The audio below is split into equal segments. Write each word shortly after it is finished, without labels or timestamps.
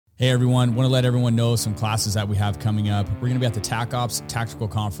Hey everyone, want to let everyone know some classes that we have coming up. We're going to be at the TAC Ops Tactical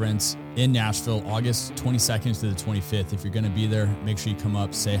Conference in Nashville, August 22nd to the 25th. If you're going to be there, make sure you come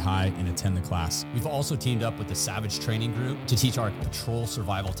up, say hi, and attend the class. We've also teamed up with the Savage Training Group to teach our Patrol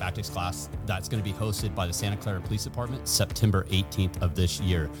Survival Tactics class that's going to be hosted by the Santa Clara Police Department September 18th of this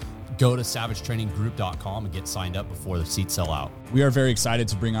year. Go to savagetraininggroup.com and get signed up before the seats sell out. We are very excited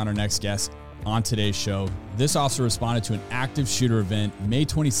to bring on our next guest on today's show. This officer responded to an active shooter event May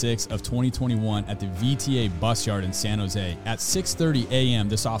 26th of 2021 at the VTA bus yard in San Jose. At 6:30 a.m.,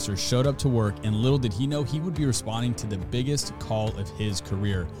 this officer showed up to work, and little did he know he would be responding to the biggest call of his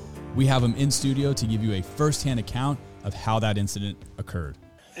career. We have him in studio to give you a firsthand account of how that incident occurred.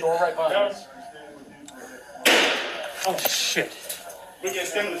 Door right behind us. Oh, shit. We get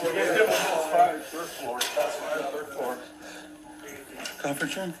stimulus. Third floor. Third floor.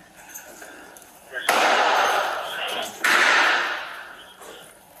 Conference room?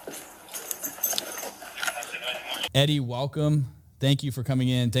 Eddie, welcome. Thank you for coming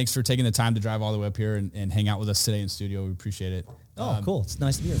in. Thanks for taking the time to drive all the way up here and hang out with us today in studio. We appreciate it. Oh, cool. It's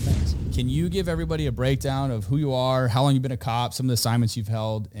nice to be here. Thanks. Can you give everybody a breakdown of who you are, how long you've been a cop, some of the assignments you've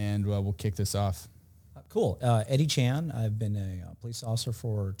held, and we'll kick this off. Cool. Eddie Chan. I've been a police officer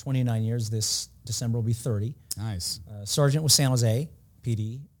for 29 years. This December will be 30. Nice. Sergeant with San Jose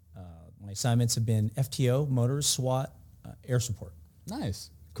PD. My assignments have been FTO, motors, SWAT, air support. Nice.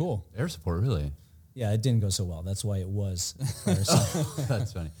 Cool. Air support, really? Yeah, it didn't go so well. That's why it was.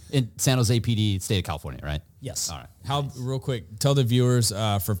 That's funny. In San Jose PD, state of California, right? Yes. All right. How, real quick, tell the viewers,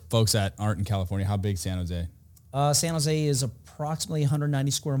 for folks that aren't in California, how big San Jose? San Jose is approximately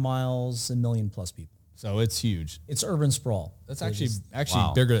 190 square miles, 1 million plus people. So it's huge. It's urban sprawl. That's actually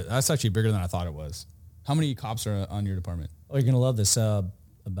Wow. bigger. That's actually bigger than I thought it was. How many cops are on your department? Oh, you're going to love this.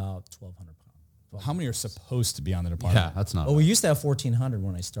 About 1,200 pounds. How many are supposed to be on the department? Yeah, that's not. Well, we used to have 1,400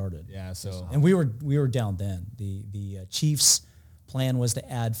 when I started. Yeah, so And we were down then. The chief's plan was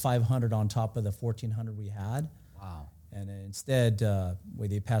to add 500 on top of the 1,400 we had. Wow. And instead,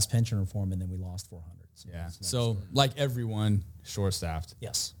 they passed pension reform, and then we lost 400. yeah. So like everyone, short-staffed.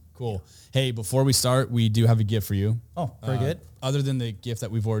 Yes. Cool. Hey, before we start, we do have a gift for you. Oh, very good. Other than the gift that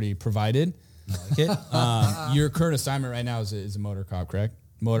we've already provided, Okay. your current assignment right now is a motor cop, correct?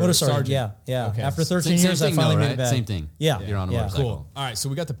 Motor sergeant. Yeah. Okay. After 13 Same years, I thing finally though, made right? it back. Same thing. Yeah. You're on a Yeah. motorcycle. Cool. All right, so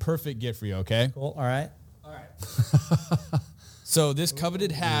we got the perfect gift for you, okay? Cool. All right. So this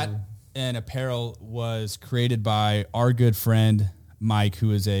coveted hat and apparel was created by our good friend Mike, who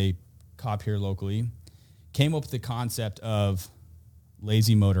is a cop here locally. Came up with the concept of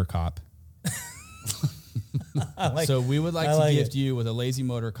lazy motor cop. So we would like to gift you with a lazy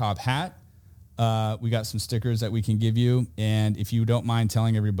motor cop hat. We got some stickers that we can give you, and if you don't mind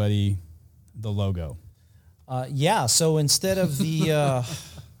telling everybody the logo. So instead of the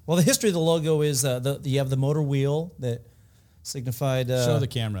the history of the logo is you have the motor wheel that signified. Show the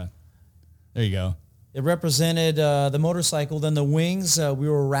camera. There you go. It represented the motorcycle. Then the wings, we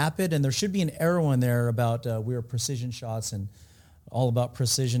were rapid, and there should be an arrow in there about we were precision shots and all about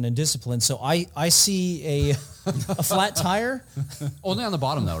precision and discipline. So I see a flat tire. Only on the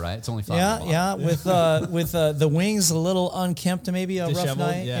bottom though, right? It's only flat on the bottom. with the wings a little unkempt, maybe a rough Disheveled,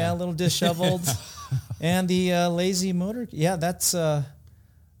 night. yeah. A little disheveled. And the lazy motor. Yeah, that's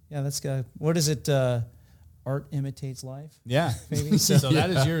good. What is it? Art imitates life. Yeah. Maybe. So that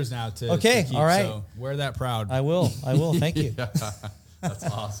is yours now to Okay, keep, all right. So wear that proud. I will. Thank you. That's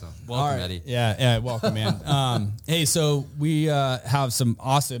awesome. All Welcome, right. Eddie. Yeah, welcome, man. Hey, so we have some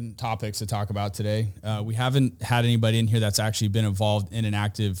awesome topics to talk about today. We haven't had anybody in here that's actually been involved in an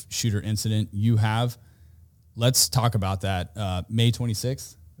active shooter incident. You have. Let's talk about that. May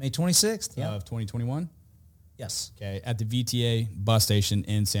 26th. May 26th. Yeah. Of 2021. Yes. Okay, at the VTA bus station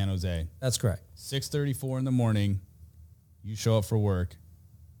in San Jose. That's correct. 6:34 in the morning. You show up for work,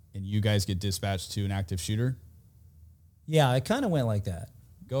 and you guys get dispatched to an active shooter. Yeah, it kind of went like that.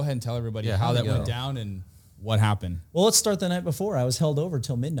 Go ahead and tell everybody Yeah, how how'd that it go? went down and what happened. Well, let's start the night before. I was held over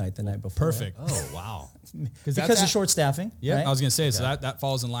till midnight the night before. Perfect. Oh, wow. Because of short staffing. Yeah, right? I was going to say, so that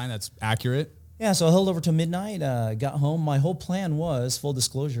falls in line. That's accurate. Yeah, so I held over till midnight, got home. My whole plan was, full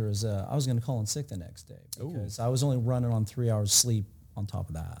disclosure, is I was going to call in sick the next day because I was only running on 3 hours sleep on top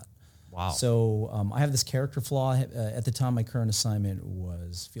of that. Wow. So I have this character flaw. At the time, my current assignment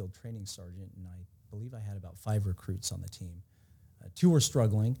was field training sergeant, and I believe I had about 5 recruits on the team. 2 were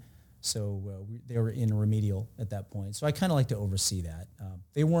struggling, so they were in remedial at that point. So I kind of like to oversee that.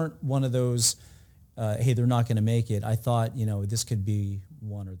 They weren't one of those, hey, they're not going to make it. I thought, this could be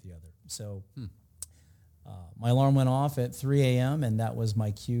one or the other. So My alarm went off at 3 a.m. and that was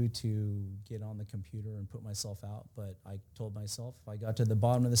my cue to get on the computer and put myself out. But I told myself if I got to the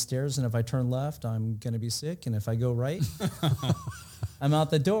bottom of the stairs and if I turn left, I'm going to be sick. And if I go right, I'm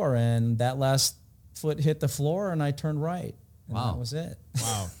out the door. And that last foot hit the floor and I turned right. And that was it.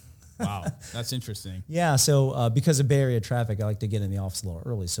 Wow. Wow. That's interesting. Yeah. So because of Bay Area traffic, I like to get in the office a little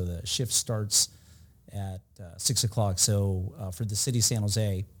early. So the shift starts at 6 o'clock. So for the city of San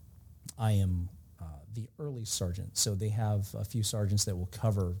Jose, I am the early sergeant. So they have a few sergeants that will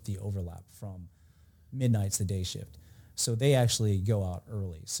cover the overlap from midnight's the day shift. So they actually go out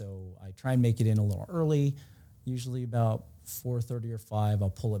early. So I try and make it in a little early, usually about 4:30 or 5. I'll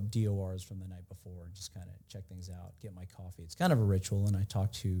pull up DORs from the night before and just kind of check things out, get my coffee. It's kind of a ritual, and I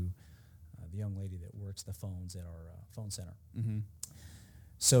talk to the young lady that works the phones at our phone center. Mm-hmm.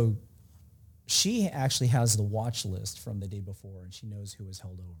 So she actually has the watch list from the day before, and she knows who was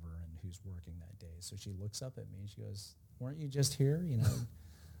held over and who's working that day. So she looks up at me and she goes, "Weren't you just here? You know,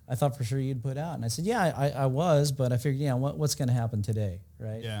 I thought for sure you'd put out." And I said, "Yeah, I was, but I figured, yeah, what's going to happen today,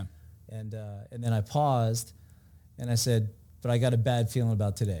 right?" Yeah. And then I paused, and I said, "But I got a bad feeling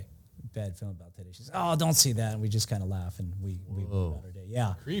about today. Bad feeling about today." She says, "Oh, don't say that." And we just kind of laugh, and we went about our day.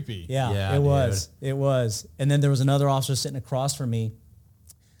 Yeah. Creepy. Yeah, it was. It was. And then there was another officer sitting across from me.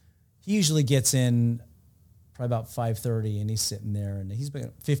 He usually gets in probably about 5:30, and he's sitting there, and he's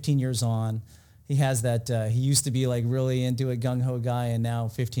been 15 years on. He has that, he used to be like really into a gung-ho guy, and now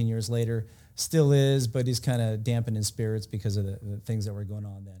 15 years later still is, but he's kind of dampened his spirits because of the things that were going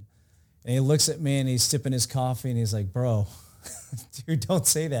on then. And he looks at me, and he's sipping his coffee, and he's like, "Bro, dude, don't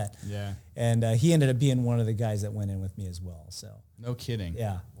say that." Yeah. And he ended up being one of the guys that went in with me as well. So No kidding.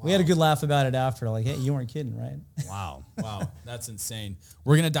 yeah, we had a good laugh about it after. Like, "Hey, you weren't kidding, right?" Wow. Wow. That's insane.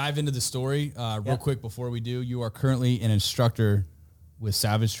 We're going to dive into the story real quick before we do. You are currently an instructor with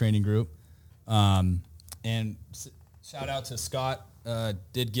Savage Training Group. And shout out to Scott,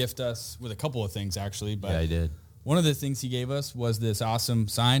 did gift us with a couple of things actually. But Yeah, I did. one of the things he gave us was this awesome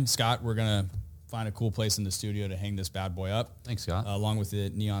sign. Scott, we're going to find a cool place in the studio to hang this bad boy up. Thanks, Scott. Along with the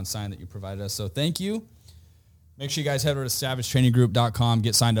neon sign that you provided us. So thank you. Make sure you guys head over to savagetraininggroup.com,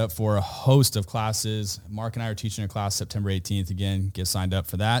 get signed up for a host of classes. Mark and I are teaching a class September 18th. Again, get signed up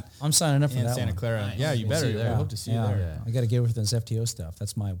for that. I'm signing up for In that Santa one. Clara. Nice. Yeah, you We'll better. see you there. I hope to see you there. Yeah. I got to get with this FTO stuff.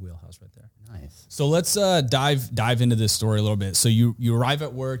 That's my wheelhouse right there. Nice. So let's dive into this story a little bit. So you arrive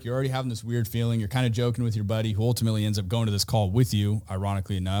at work, you're already having this weird feeling, you're kind of joking with your buddy who ultimately ends up going to this call with you,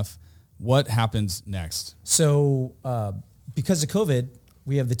 ironically enough. What happens next? So because of COVID,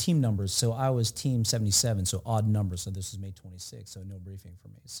 we have the team numbers. So I was team 77, so odd numbers. So this is May 26th, so no briefing for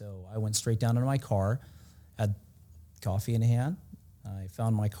me. So I went straight down into my car, had coffee in hand. I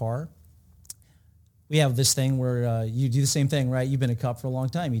found my car. We have this thing where you do the same thing, right? You've been a cop for a long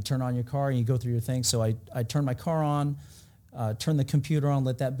time. You turn on your car and you go through your thing. So I turned my car on, turned the computer on,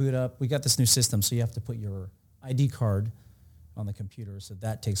 let that boot up. We got this new system, so you have to put your ID card on the computer, so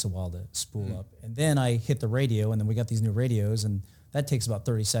that takes a while to spool up. And then I hit the radio, and then we got these new radios, and that takes about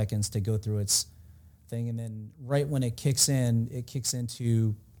 30 seconds to go through its thing. And then right when it kicks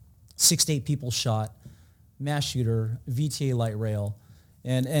into 6 to 8 people shot, mass shooter, VTA light rail.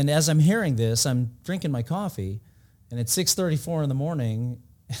 And as I'm hearing this, I'm drinking my coffee, and it's 6:34 in the morning.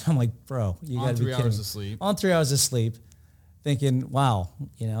 And I'm like, "Bro, you got to be kidding me." On 3 hours of sleep. On 3 hours of sleep, thinking, "Wow,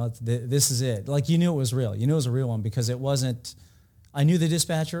 you know, this is it." Like, you knew it was real. You knew it was a real one because it wasn't. I knew the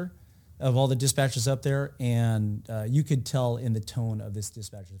dispatcher of all the dispatchers up there, and you could tell in the tone of this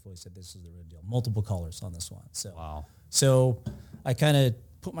dispatcher's voice that this is the real deal. Multiple callers on this one. So, Wow. So I kind of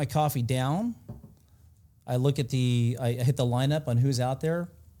put my coffee down. I look at I hit the lineup on who's out there.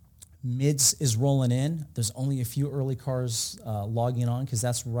 Mids is rolling in. There's only a few early cars logging on because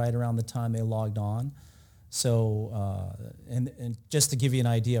that's right around the time they logged on. So, and just to give you an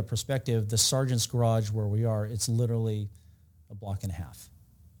idea of perspective, the sergeant's garage where we are, it's literally a block and a half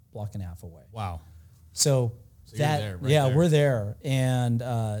away. Wow. So you're that, there, right yeah, there. we're there. And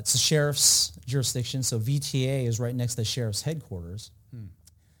it's the sheriff's jurisdiction. So VTA is right next to the sheriff's headquarters.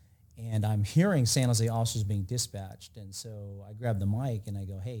 And I'm hearing San Jose officers being dispatched. And so I grab the mic and I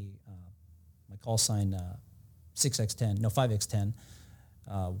go, "Hey, my call sign 5X10.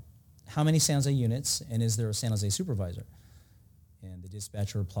 How many San Jose units, and is there a San Jose supervisor?" And the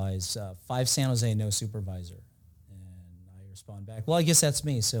dispatcher replies, 5 San Jose, no supervisor. And I respond back, "Well, I guess that's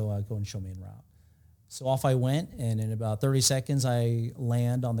me, so go and show me en route." So off I went, and in about 30 seconds, I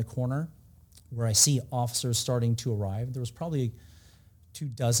land on the corner where I see officers starting to arrive. There was probably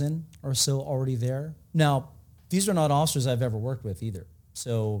 24 or so already there. Now, these are not officers I've ever worked with either.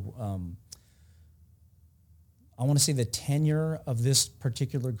 So I want to say the tenure of this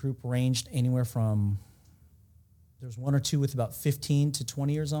particular group ranged anywhere from There's one or two with about 15 to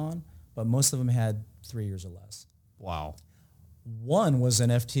 20 years on, but most of them had 3 years or less. Wow. One was an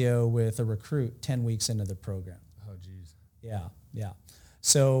FTO with a recruit 10 weeks into the program. Oh, geez. Yeah.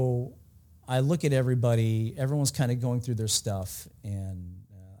 So I look at everybody, everyone's kind of going through their stuff, and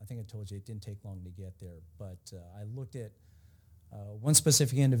I think I told you it didn't take long to get there, but I looked at one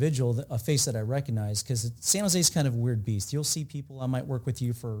specific individual, a face that I recognized, because San Jose's kind of a weird beast. You'll see people, I might work with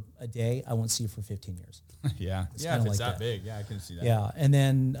you for a day, I won't see you for 15 years. Yeah. It's If kinda it's like that big, I can see that. Yeah, and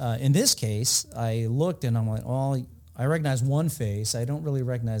then in this case, I looked and I'm like, well, I recognize one face. I don't really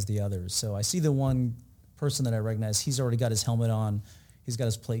recognize the others. So I see the one person that I recognize. He's already got his helmet on. He's got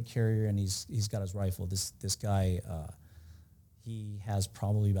his plate carrier, and he's got his rifle. This guy, he has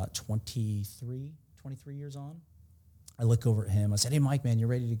probably about 23 years on. I look over at him. I said, hey, Mike, man, you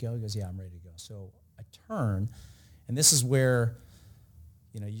ready to go? He goes, yeah, I'm ready to go. So I turn, and this is where,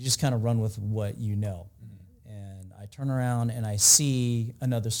 you just kind of run with what you know. Mm-hmm. And I turn around, and I see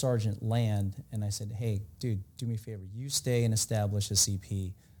another sergeant land, and I said, hey, dude, do me a favor. You stay and establish a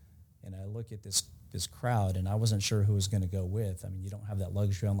CP. And I look at this crowd, and I wasn't sure who was going to go with. I mean, you don't have that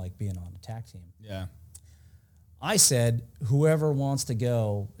luxury on like being on a TAC team. Yeah. I said, whoever wants to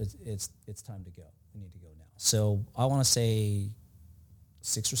go, it's time to go. We need to go now. So I want to say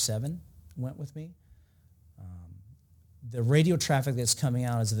 6 or 7 went with me. The radio traffic that's coming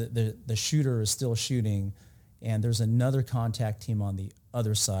out is that the shooter is still shooting, and there's another contact team on the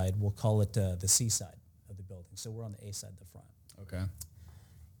other side. We'll call it the C side of the building. So we're on the A side, the front. Okay.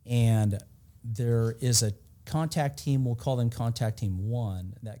 And there is a contact team, we'll call them contact team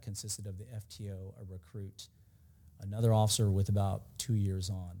 1, that consisted of the FTO, a recruit, another officer with about 2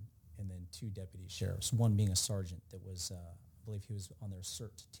 years on, and then 2 deputy sheriffs, one being a sergeant that was, I believe he was on their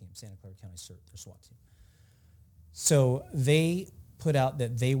CERT team, Santa Clara County CERT, their SWAT team. So they put out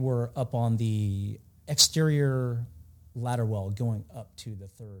that they were up on the exterior ladder well going up to the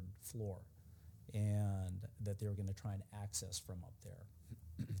 3rd floor, and that they were going to try and access from up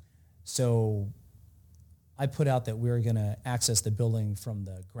there. So I put out that we were going to access the building from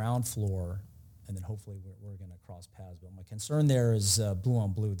the ground floor, and then hopefully we're going to cross paths. But my concern there is blue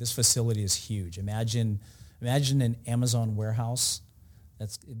on blue. This facility is huge. Imagine an Amazon warehouse.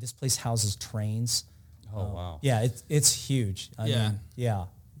 This place houses trains. Oh, wow. Yeah, it's huge. I mean, yeah.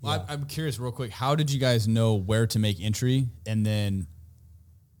 Well, I'm curious real quick. How did you guys know where to make entry? And then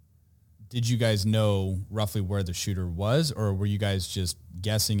did you guys know roughly where the shooter was, or were you guys just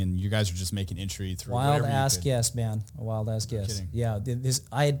guessing and you guys were just making entry through wild ass guess, man? A wild ass guess. Kidding. Yeah.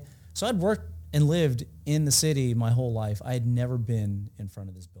 I'd worked and lived in the city my whole life. I had never been in front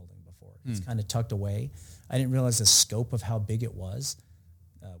of this building before. It's kind of tucked away. I didn't realize the scope of how big it was.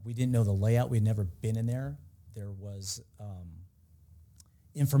 We didn't know the layout. We'd never been in there. There was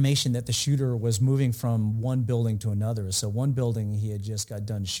information that the shooter was moving from one building to another. So one building, he had just got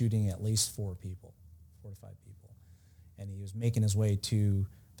done shooting at least 4 to 5 people. And he was making his way to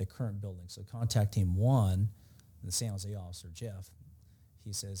the current building. So contact team 1, the San Jose officer, Jeff,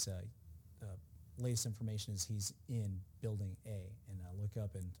 he says, latest information is he's in building A. And I look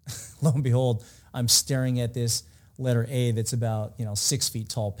up and lo and behold, I'm staring at this letter A that's about 6 feet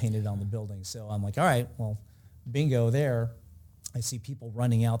tall painted on the building. So I'm like, all right, well, bingo there. I see people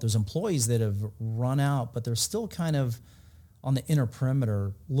running out. There's employees that have run out, but they're still kind of on the inner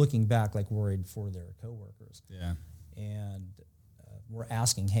perimeter looking back like worried for their coworkers. Yeah. And we're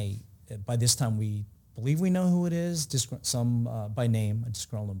asking, hey, by this time we believe we know who it is, some by name, a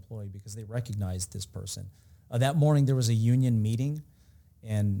disgruntled employee, because they recognized this person. That morning there was a union meeting,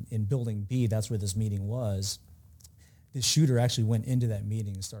 and in building B, that's where this meeting was. The shooter actually went into that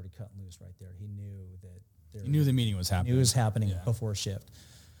meeting and started cutting loose right there. He knew that You knew the meeting was happening. It was happening before shift.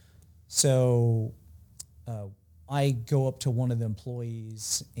 So I go up to one of the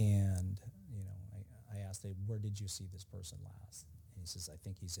employees and I asked him, where did you see this person last? And he says, I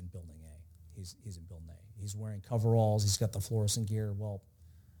think he's in building A. He's in building A. He's wearing coveralls. He's got the fluorescent gear. Well,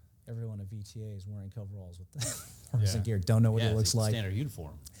 everyone at VTA is wearing coveralls with the fluorescent gear. Don't know what it looks like. Standard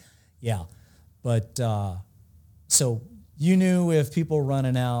uniform. Yeah. But so you knew if people were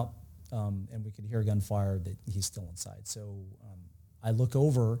running out, and we could hear gunfire, that he's still inside. So I look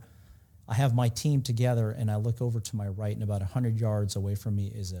over, I have my team together, and I look over to my right, and about 100 yards away from me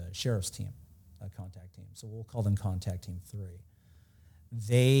is a sheriff's team, a contact team. So we'll call them contact team 3.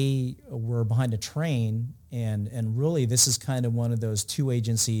 They were behind a train, and really this is kind of one of those 2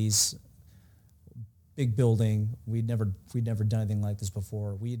 agencies, big building. We'd never done anything like this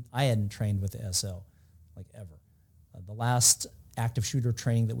before. I hadn't trained with the SO, like ever. The last active shooter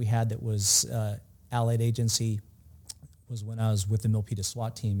training that we had that was allied agency was when I was with the Milpitas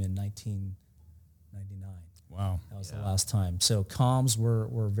SWAT team in 1999. Wow. That was the last time. So comms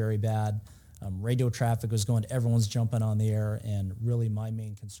were very bad. Radio traffic was going, everyone's jumping on the air. And really my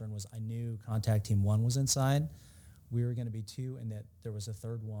main concern was I knew contact team 1 was inside. We were going to be 2, and that there was a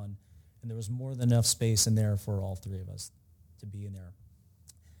third one. And there was more than enough space in there for all 3 of us to be in there.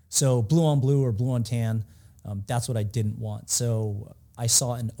 So blue on blue or blue on tan, that's what I didn't want. So I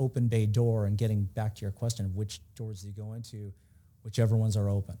saw an open bay door, and getting back to your question of which doors do you go into, whichever ones are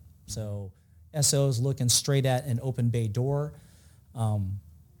open. So SO's looking straight at an open bay door.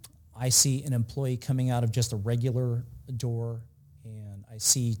 I see an employee coming out of just a regular door, and I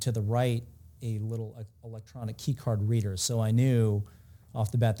see to the right a little electronic key card reader. So I knew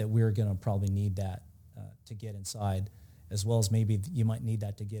off the bat that we were going to probably need that to get inside, as well as maybe you might need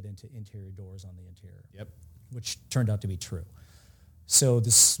that to get into interior doors on the interior. Yep. Which turned out to be true. So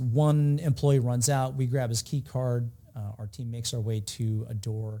this one employee runs out. We grab his key card. Our team makes our way to a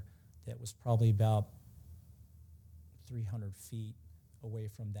door that was probably about 300 feet away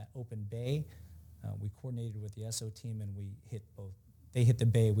from that open bay. We coordinated with the SO team, and we hit both. They hit the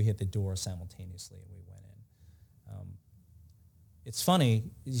bay, we hit the door simultaneously, and we went in. It's funny,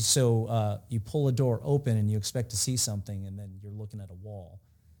 so you pull a door open and you expect to see something, and then you're looking at a wall.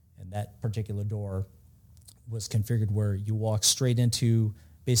 And that particular door was configured where you walk straight into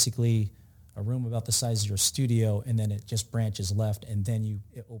basically a room about the size of your studio, and then it just branches left, and then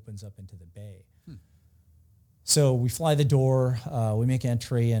it opens up into the bay. So we fly the door, we make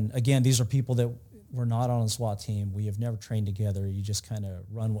entry, and again, these are people that were not on a SWAT team. We have never trained together. You just kind of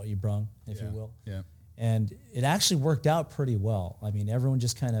run what you brung, if you will. Yeah. And it actually worked out pretty well. I mean, everyone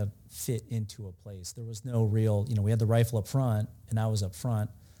just kind of fit into a place. There was no real, we had the rifle up front, and I was up front.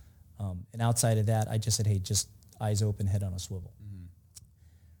 And outside of that, I just said, hey, just eyes open, head on a swivel. Mm-hmm.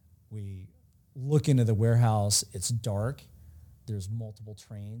 We look into the warehouse. It's dark. There's multiple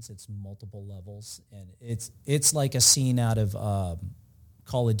trains. It's multiple levels. And it's like a scene out of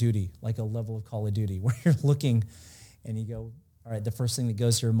Call of Duty, like a level of Call of Duty, where you're looking and you go, all right, the first thing that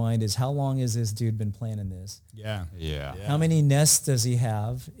goes to your mind is, how long has this dude been planning this? Yeah. How many nests does he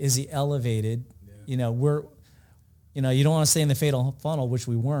have? Is he elevated? Yeah. You don't want to stay in the fatal funnel, which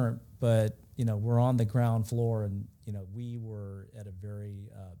we weren't, but, we're on the ground floor, and, we were at a very,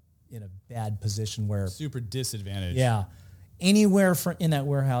 in a bad position where. Super disadvantaged. Yeah. Anywhere in that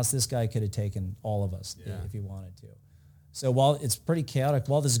warehouse, this guy could have taken all of us if he wanted to. So while it's pretty chaotic,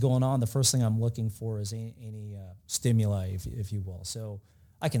 while this is going on, the first thing I'm looking for is any stimuli, if you will. So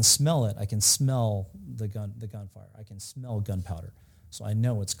I can smell it. I can smell the gunfire. I can smell gunpowder. So I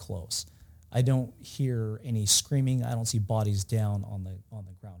know it's close. I don't hear any screaming. I don't see bodies down on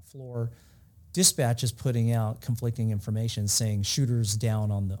the ground floor. Dispatch is putting out conflicting information saying shooters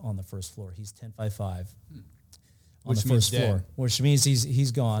down on the first floor. He's 10-5-5. On the first floor, which means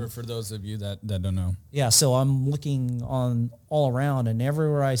he's gone. For those of you that don't know. Yeah, so I'm looking on all around, and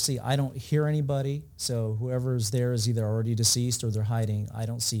everywhere I see, I don't hear anybody. So whoever's there is either already deceased or they're hiding. I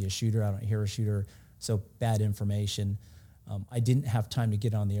don't see a shooter. I don't hear a shooter. So bad information. I didn't have time to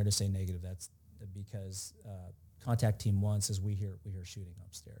get on the air to say negative. That's because contact team 1 says we hear shooting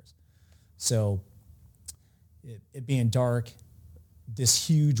upstairs. So it being dark, this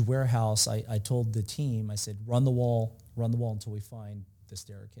huge warehouse, I told the team, I said, run the wall until we find the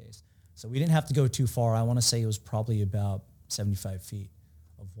staircase. So we didn't have to go too far. I want to say it was probably about 75 feet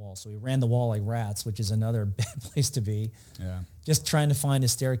of wall. So we ran the wall like rats, which is another bad place to be. Yeah. Just trying to find a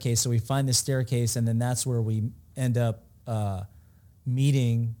staircase. So we find the staircase, and then that's where we end up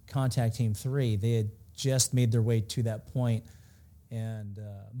meeting contact team 3. They had just made their way to that point. And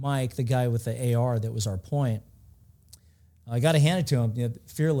Mike, the guy with the AR that was our point, I got to hand it to him.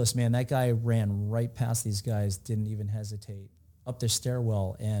 Fearless, man. That guy ran right past these guys, didn't even hesitate, up the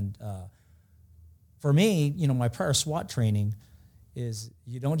stairwell. And for me, my prior SWAT training is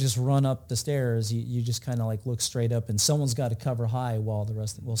you don't just run up the stairs. You just kind of like look straight up, and someone's got to cover high while the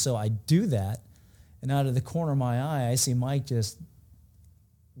rest. So I do that, and out of the corner of my eye, I see Mike just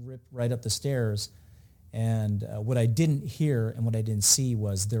rip right up the stairs. And what I didn't hear and what I didn't see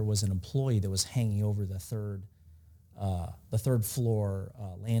was there was an employee that was hanging over the third floor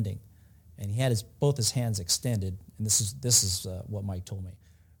landing, and he had both his hands extended. And this is what Mike told me.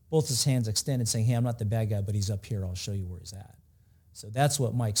 Both his hands extended, saying, "Hey, I'm not the bad guy, but he's up here. I'll show you where he's at." So that's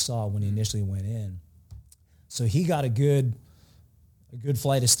what Mike saw when he initially went in. So he got a good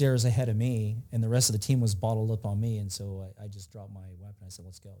flight of stairs ahead of me, and the rest of the team was bottled up on me. And so I just dropped my weapon. I said,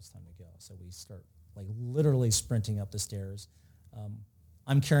 "Let's go. It's time to go." So we start like literally sprinting up the stairs.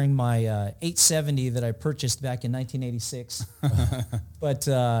 I'm carrying my 870 that I purchased back in 1986, but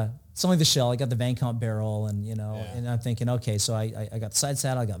it's only the shell. I got the Van Comp barrel, and and I'm thinking, okay, so I got the side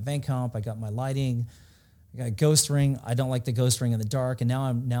saddle, I got Van Comp, I got my lighting, I got a ghost ring. I don't like the ghost ring in the dark. And now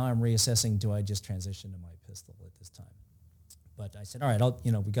I'm reassessing, do I just transition to my pistol at this time? But I said, all right,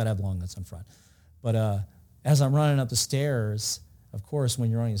 we got to have long guns on front. But as I'm running up the stairs, of course, when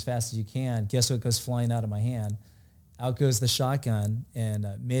you're running as fast as you can, guess what goes flying out of my hand? Out goes the shotgun, and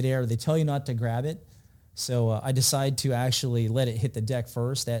midair, they tell you not to grab it. So I decide to actually let it hit the deck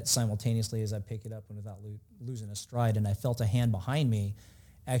first, that simultaneously as I pick it up and without losing a stride. And I felt a hand behind me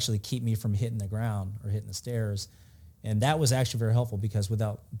actually keep me from hitting the ground or hitting the stairs. And that was actually very helpful because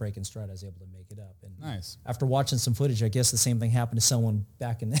without breaking stride, I was able to make it up. And nice. After watching some footage, I guess the same thing happened to someone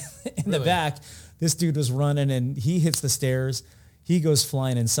back in the, Really? the back. This dude was running and he hits the stairs. He goes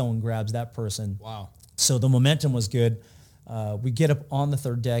flying and someone grabs that person. Wow. So the momentum was good. We get up on the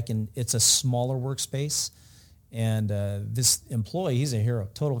third deck and it's a smaller workspace. And this employee, he's a hero,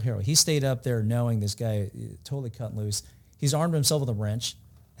 total hero. He stayed up there knowing this guy totally cut loose. He's armed himself with a wrench.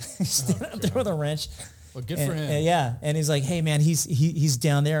 He's standing up there with a wrench. Well, good for him. Yeah, and he's like, hey, man, he's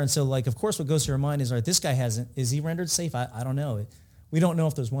down there. And so, like, of course, what goes through your mind is, all right, this guy is he rendered safe? I don't know. We don't know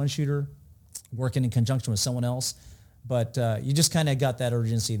if there's one shooter working in conjunction with someone else. But you just kind of got that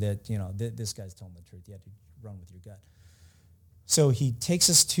urgency that, this guy's telling the truth. You have to run with your gut. So he takes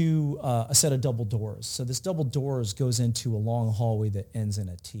us to a set of double doors. So this double doors goes into a long hallway that ends in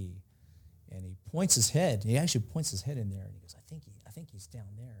a T. And he points his head. He actually points his head in there, and he goes, I think he's down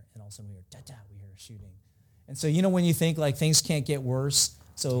there. And all of a sudden we hear, da-da, we hear shooting. And so, when you think, like, things can't get worse.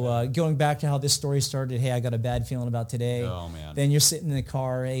 So going back to how this story started, hey, I got a bad feeling about today. Oh, man. Then you're sitting in the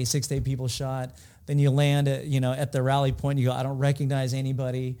car, hey, 6 to 8 people shot. Then you land at the rally point, you go, I don't recognize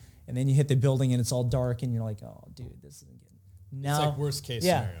anybody. And then you hit the building, and it's all dark, and you're like, oh, dude, this isn't good. Now, it's like worst case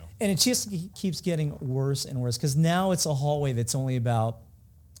scenario. And it just keeps getting worse and worse because now it's a hallway that's only about,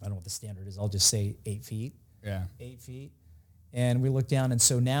 I don't know what the standard is, I'll just say 8 feet. Yeah. 8 feet. And we look down, and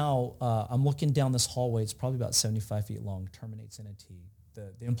so now I'm looking down this hallway. It's probably about 75 feet long, terminates in a T.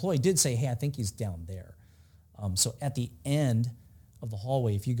 The employee did say, hey, I think he's down there. So at the end of the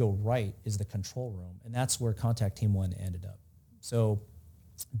hallway, if you go right, is the control room, and that's where Contact Team 1 ended up. So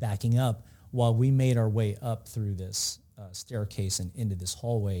backing up, while we made our way up through this staircase and into this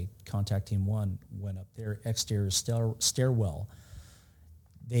hallway, Contact Team 1 went up their exterior stairwell.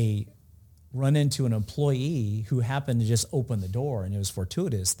 They run into an employee who happened to just open the door, and it was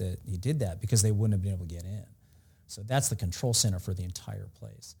fortuitous that he did that because they wouldn't have been able to get in. So that's the control center for the entire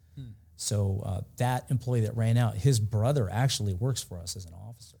place. So that employee that ran out, his brother actually works for us as an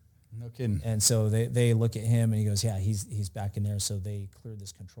officer. No kidding. And so they look at him, and he goes, yeah, he's back in there. So they cleared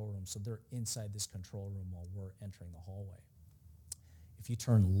this control room. So they're inside this control room while we're entering the hallway. If you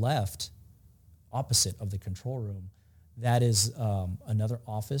turn left, opposite of the control room, that is another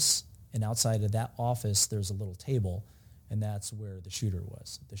office. And outside of that office, there's a little table, and that's where the shooter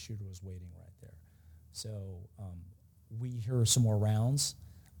was. The shooter was waiting right there. So we hear some more rounds.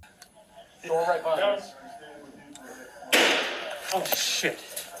 Door right behind us. Oh, shit.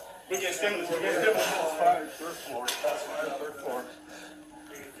 We get stimulus. Third floor. Third floor.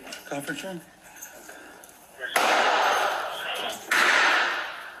 Conference room?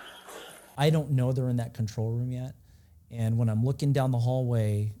 I don't know they're in that control room yet. And when I'm looking down the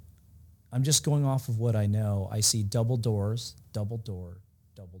hallway, I'm just going off of what I know. I see double doors, double door,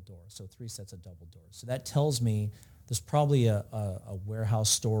 double door. So 3 sets of double doors. So that tells me there's probably a warehouse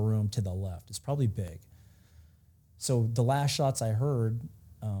storeroom to the left. It's probably big. So the last shots I heard,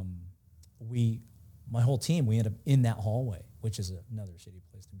 my whole team, we ended up in that hallway, which is another shitty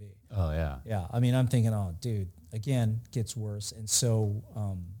place to be. Oh, yeah. Yeah, I mean, I'm thinking, oh, dude, again, gets worse. And so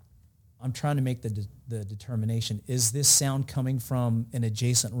I'm trying to make the determination, is this sound coming from an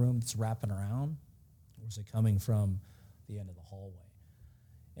adjacent room that's wrapping around, or is it coming from the end of the hallway?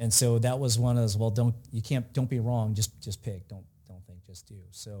 And so that was one of those, well, don't be wrong, just pick, don't think, just do.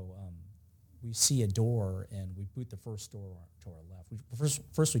 So we see a door, and we boot the first door to our left.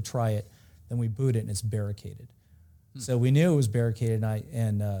 First we try it, then we boot it, and it's barricaded. So we knew it was barricaded,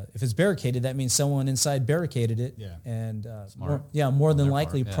 and if it's barricaded, that means someone inside barricaded it. Yeah. And Smart. more than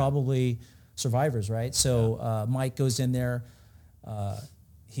likely, part, yeah. probably survivors, right? So Mike goes in there,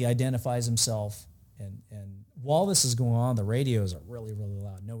 he identifies himself, and while this is going on, the radios are really, really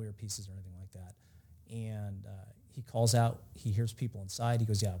loud, no earpieces or anything like that. And he calls out, he hears people inside. He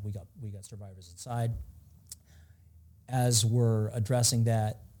goes, yeah, we got survivors inside. As we're addressing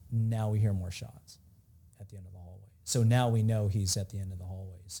that, now we hear more shots at the end of the hallway. So now we know he's at the end of the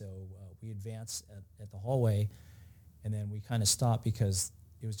hallway. So we advance at the hallway, and then we kind of stop because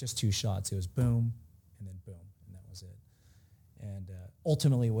it was just 2 shots. It was boom, and then boom, and that was it. And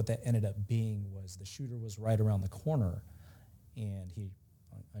ultimately what that ended up being was the shooter was right around the corner, and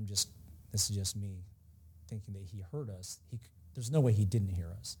this is just me thinking that he heard us. There's no way he didn't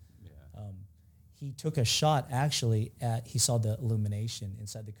hear us. He took a shot actually he saw the illumination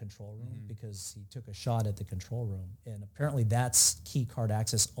inside the control room because he took a shot at the control room. And apparently that's key card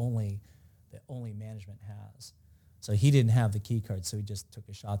access that only management has. So he didn't have the key card, so he just took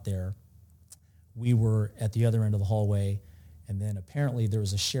a shot there. We were at the other end of the hallway, and then apparently there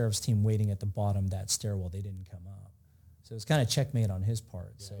was a sheriff's team waiting at the bottom of that stairwell. They didn't come up. So it was kind of checkmate on his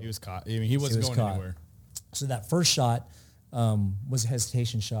part. Yeah, so he was caught. I mean, he wasn't going anywhere. So that first shot was a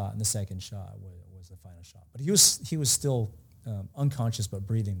hesitation shot, and the second shot was the final shot. But he was still unconscious but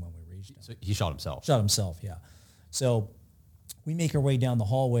breathing when we reached him. So he shot himself. Shot himself, yeah. So we make our way down the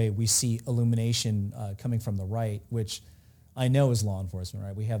hallway. We see illumination coming from the right, which I know is law enforcement,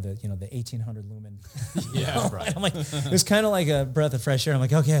 right? We have the 1800 lumen. Yeah, right. I'm like, it was kind of like a breath of fresh air. I'm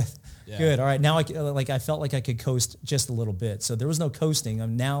like, okay, good. All right. Now I felt like I could coast just a little bit. So there was no coasting.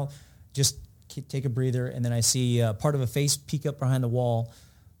 I'm now just take a breather. And then I see part of a face peek up behind the wall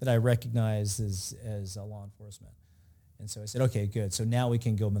that I recognize as law enforcement. And so I said, okay, good. So now we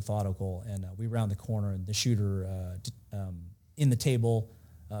can go methodical. And we round the corner, and the shooter in the table,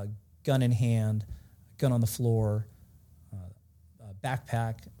 gun in hand, gun on the floor,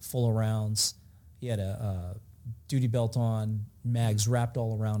 backpack full of rounds. He had a duty belt on, mags wrapped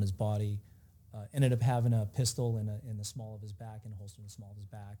all around his body. Ended up having a pistol in the small of his back, and a holster in the small of his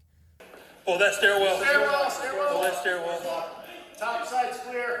back. Pull that stairwell. Stairwell. Pull that stairwell. Top side's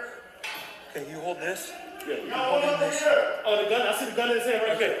clear. Okay, you hold this. Yeah, you hold over here. Oh, the gun. I see the gun in his hand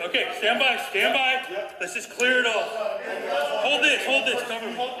right there. Okay, stand by. Yeah. Let's just clear it off. Hold this. Cover.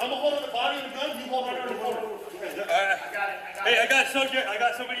 I'm gonna hold the body of the gun. You hold it on the corner. Hey, I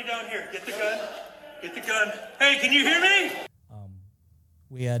got somebody down here. Get the gun. Hey, can you hear me?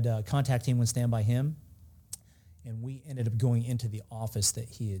 We had a contact team would stand by him, and we ended up going into the office that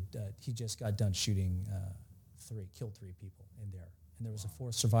he just got done shooting killed 3 people in there, and there was a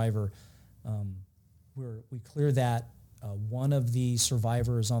 4th survivor. We cleared that. One of the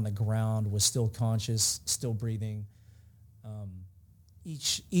survivors on the ground was still conscious, still breathing.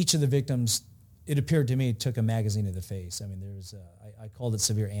 Each of the victims, it appeared to me, took a magazine to the face. I mean, I called it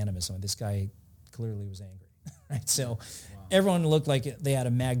severe animus. I mean, this guy clearly was angry, right? So everyone looked like they had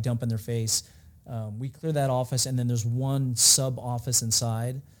a mag dump in their face. We cleared that office, and then there's one sub-office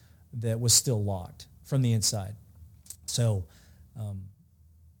inside that was still locked from the inside. So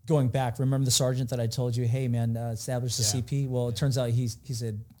going back, remember the sergeant that I told you, hey, man, establish the CP? Well, it turns out he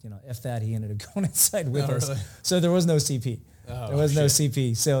said, F that. He ended up going inside with us. Really? So there was no CP. There was no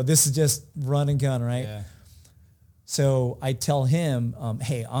CP. So this is just run and gun, right? Yeah. So I tell him,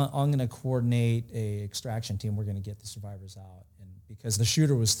 hey, I'm going to coordinate a extraction team. We're going to get the survivors out. And because the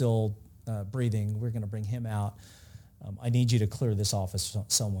shooter was still breathing, we're going to bring him out. I need you to clear this office.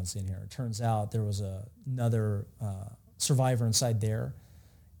 Someone's in here. It turns out there was another survivor inside there,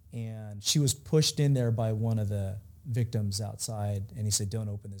 and she was pushed in there by one of the victims outside, and he said, don't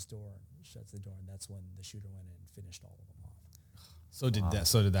open this door. And shuts the door, and that's when the shooter went in and finished all of them off.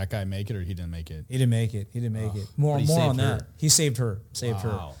 So did that guy make it, or he didn't make it? He didn't make it. More on that. He saved her.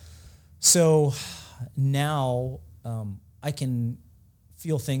 Her. So now I can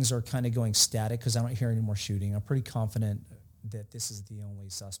feel things are kind of going static because I don't hear any more shooting. I'm pretty confident that this is the only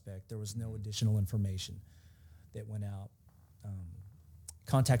suspect. There was no additional information that went out.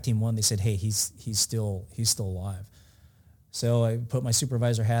 Contact team 1, they said, hey, he's still alive. So I put my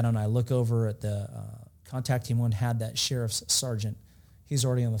supervisor hat on. I look over at the contact team 1 had that sheriff's sergeant. He's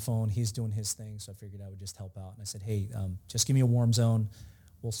already on the phone. He's doing his thing. So I figured I would just help out. And I said, hey, just give me a warm zone.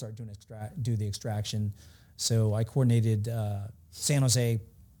 We'll start do the extraction. So I coordinated San Jose,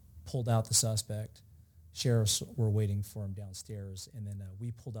 pulled out the suspect. Sheriffs were waiting for him downstairs. And then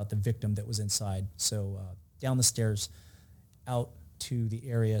we pulled out the victim that was inside. So down the stairs, out to the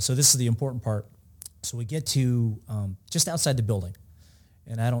area. So this is the important part. So we get to just outside the building,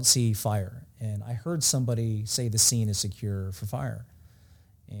 and I don't see fire. And I heard somebody say the scene is secure for fire.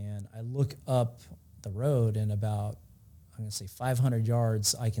 And I look up the road, and about, I'm going to say 500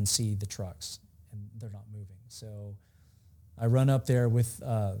 yards, I can see the trucks, and they're not moving. So I run up there with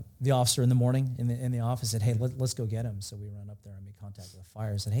the officer in the morning in the office, said, hey, let's go get him. So we run up there and make contact with the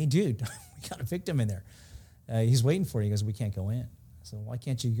fire. I said, hey, dude, we got a victim in there. He's waiting for you. He goes, we can't go in. So why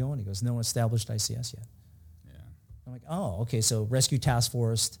can't you go in? He goes, no one established ICS yet. Yeah. I'm like, oh, okay. So rescue task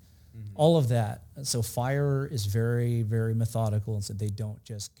force, all of that. So fire is very, very methodical, and so they don't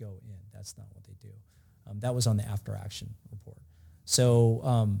just go in. That's not what they do. That was on the after action report.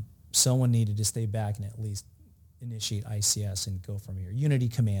 So someone needed to stay back and at least initiate ICS and go from here. Unity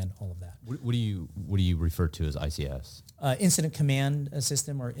command, all of that. What do you refer to as ICS? Incident command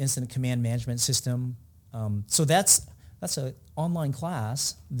system or incident command management system. So that's an online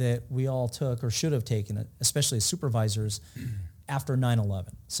class that we all took or should have taken, especially as supervisors, after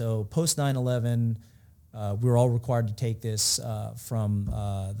 9/11. So post 9/11, we were all required to take this from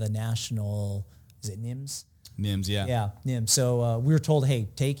the national, is it NIMS? NIMS, yeah. Yeah, NIMS. So we were told, hey,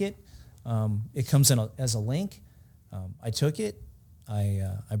 take it. It comes in as a link. I took it.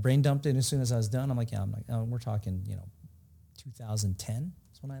 I brain dumped it as soon as I was done. I'm like, we're talking, 2010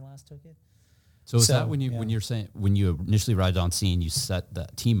 is when I last took it. So is that when you initially arrived on scene, you set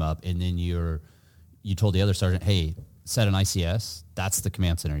that team up, and then you told the other sergeant, hey, set an ICS? That's the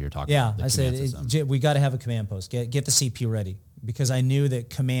command center you're talking about. Yeah, I said, we got to have a command post. Get the CP ready, because I knew that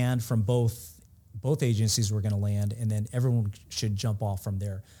command from both agencies were going to land, and then everyone should jump off from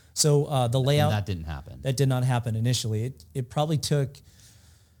there. So the layout... And that didn't happen. That did not happen initially. It probably took...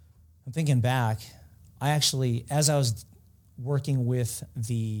 I'm thinking back. I actually, as I was working with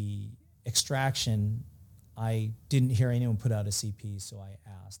the extraction, I didn't hear anyone put out a CP, so I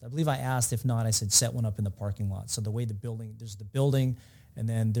asked. I believe I asked. If not, I said set one up in the parking lot. So the way there's the building, and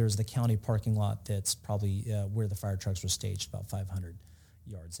then there's the county parking lot that's probably where the fire trucks were staged, about 500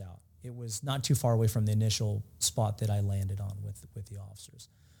 yards out. It was not too far away from the initial spot that I landed on with the officers.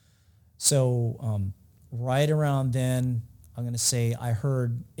 So right around then, I'm going to say I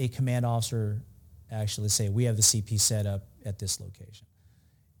heard a command officer actually say, we have the CP set up at this location.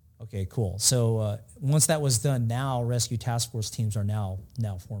 Okay, cool. So once that was done, now rescue task force teams are now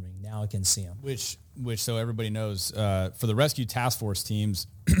forming. Now I can see them. Which so everybody knows, for the rescue task force teams,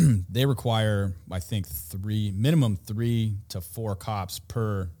 they require, I think, minimum 3 to 4 cops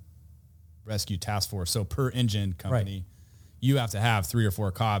per rescue task force. So per engine company, you have to have 3 or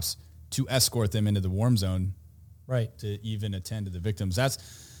 4 cops to escort them into the warm zone, right? To even attend to the victims. That's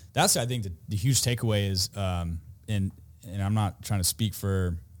I think the huge takeaway is, and I'm not trying to speak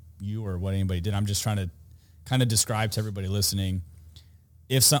for you or what anybody did. I'm just trying to kind of describe to everybody listening,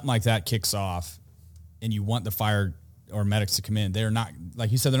 if something like that kicks off and you want the fire or medics to come in, they're not,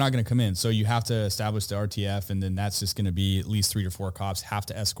 like you said, they're not going to come in. So you have to establish the RTF, and then that's just going to be at least 3 to 4 cops have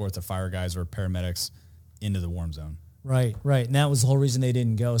to escort the fire guys or paramedics into the warm zone. Right. And that was the whole reason they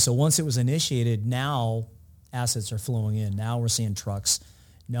didn't go. So once it was initiated, now assets are flowing in. Now we're seeing trucks.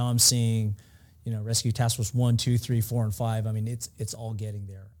 Now I'm seeing, rescue task force 1, 2, 3, 4, and 5. I mean, it's all getting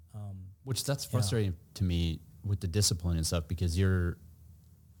there. Which that's frustrating to me with the discipline and stuff, because you're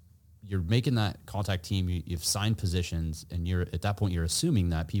making that contact team. You've signed positions, and you're at that point you're assuming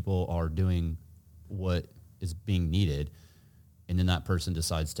that people are doing what is being needed, and then that person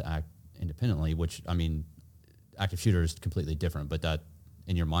decides to act independently. Which, I mean, active shooter is completely different, but that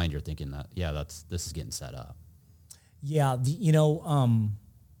in your mind you're thinking that this is getting set up. Yeah, I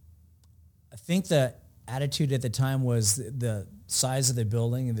think the attitude at the time was the size of the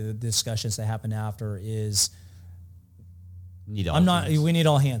building, and the discussions that happened after is we need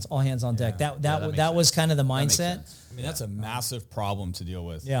all hands on deck. That was kind of the mindset. I mean, that's a massive problem to deal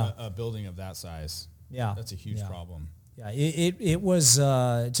with. Yeah. A building of that size. Yeah. That's a huge problem. Yeah. It was,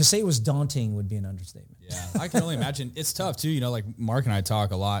 to say it was daunting would be an understatement. Yeah. I can only imagine. It's tough too. Like Mark and I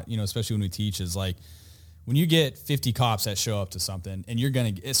talk a lot, especially when we teach, is like, when you get 50 cops that show up to something, and you're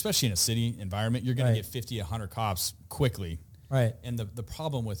going to, especially in a city environment, you're going to get 50, 100 cops quickly. Right. And the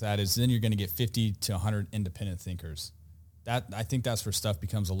problem with that is then you're going to get 50 to 100 independent thinkers. I think that's where stuff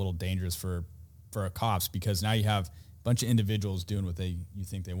becomes a little dangerous for cops, because now you have a bunch of individuals doing what you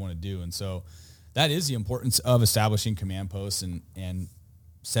think they want to do. And so that is the importance of establishing command posts and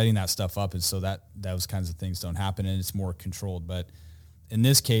setting that stuff up, is so that those kinds of things don't happen, and it's more controlled. But in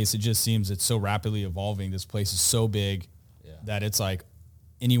this case, it just seems it's so rapidly evolving. This place is so big that it's like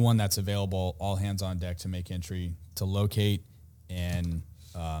anyone that's available, all hands on deck to make entry, to locate and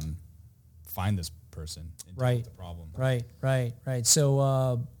find this person and deal with the problem. Right.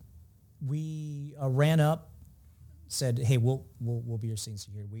 So we ran up, said, "Hey, we'll be your scene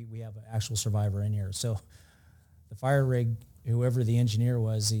security. We have an actual survivor in here." So the fire rig, whoever the engineer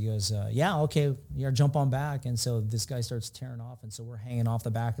was, he goes, "Yeah, okay, jump on back." And so this guy starts tearing off, and so we're hanging off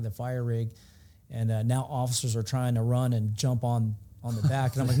the back of the fire rig, and now officers are trying to run and jump on the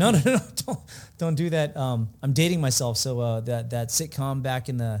back, and I'm like, no, don't do that. I'm dating myself. So that sitcom back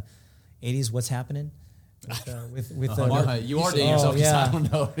in the 80s, What's Happening? You are dating yourself, because I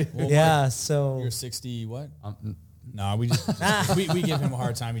don't know. Well, so you're 60 what? No, we just we give him a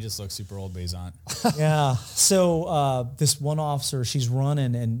hard time. He just looks super old, but he's on. Yeah. So this one officer, she's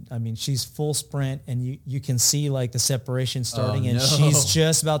running, and I mean, she's full sprint, and you can see like the separation starting, and she's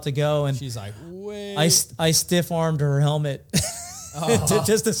just about to go, and she's like, wait. I stiff armed her helmet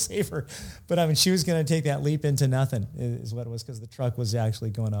just to save her, but I mean, she was going to take that leap into nothing, is what it was, because the truck was actually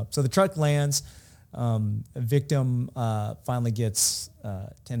going up. So the truck lands. A victim finally gets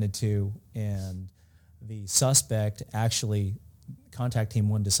tended to, and the suspect actually, contact team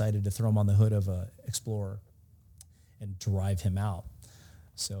 1 decided to throw him on the hood of a Explorer and drive him out.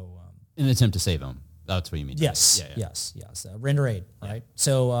 So In an attempt to save him. That's what you mean. yes, Yeah, yeah. yes. Render aid, right?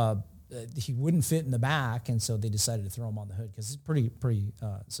 So he wouldn't fit in the back, and so they decided to throw him on the hood because he's pretty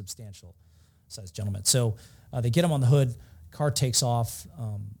substantial sized gentleman. So they get him on the hood, car takes off,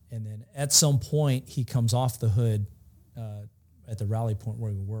 and then at some point he comes off the hood at the rally point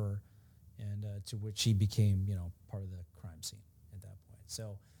where we were, and to which he became, part of the crime scene at that point.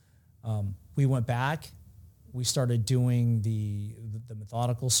 So we went back, we started doing the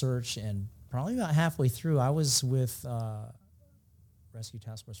methodical search, and probably about halfway through, I was with Rescue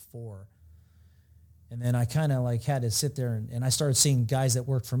Task Force 4. And then I kind of had to sit there and I started seeing guys that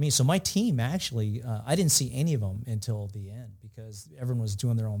worked for me. So my team actually, I didn't see any of them until the end because everyone was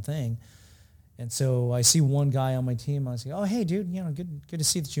doing their own thing. And so I see one guy on my team. I say, "Oh, hey, dude, good to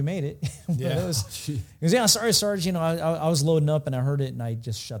see that you made it." Yeah. He goes, "Yeah, sorry, Sarge. I was loading up and I heard it and I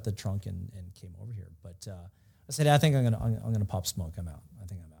just shut the trunk and came over here." But I said, "I think I'm gonna pop smoke. I'm out. I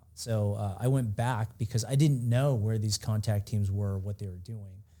think I'm out." So I went back because I didn't know where these contact teams were, what they were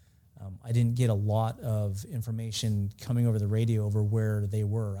doing. I didn't get a lot of information coming over the radio over where they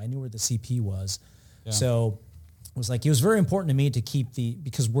were. I knew where the CP was. Yeah. So it was very important to me to keep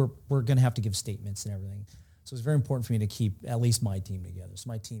because we're going to have to give statements and everything. So it was very important for me to keep at least my team together. So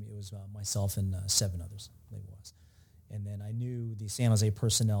my team, it was myself and 7 others, I think it was. And then I knew the San Jose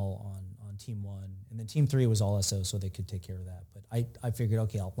personnel on team 1. And then team 3 was all SO, so they could take care of that. But I figured,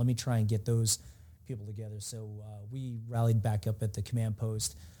 okay, let me try and get those people together. So we rallied back up at the command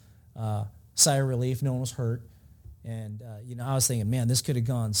post. Sigh of relief, no one was hurt. And, I was thinking, man, this could have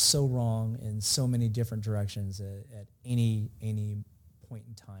gone so wrong in so many different directions at any point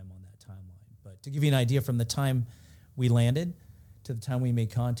in time on that timeline. But to give you an idea, from the time we landed to the time we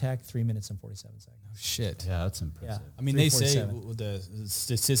made contact, 3 minutes and 47 seconds. Shit. Yeah, that's impressive. I mean, they say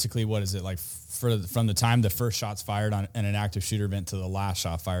statistically, what is it like from the time the first shot's fired on in an active shooter event to the last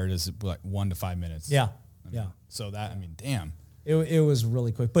shot fired is like 1 to 5 minutes. Yeah. So damn. It was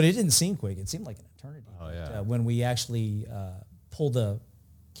really quick, but it didn't seem quick. It seemed like an eternity. Oh, yeah. But, when we actually pulled the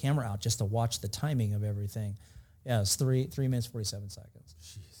camera out just to watch the timing of everything, it was 3 minutes, 47 seconds.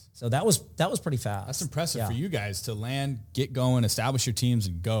 Jeez. So that was pretty fast. That's impressive for you guys to land, get going, establish your teams,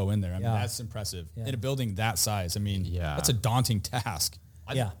 and go in there. I mean, that's impressive. Yeah. In a building that size, I mean, that's a daunting task.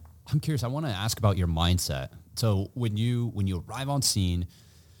 I'm curious. I want to ask about your mindset. So when you arrive on scene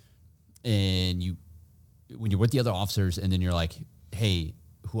and when you're with the other officers and then you're like, hey,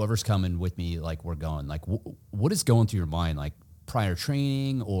 whoever's coming with me, like we're going, like what is going through your mind? Like prior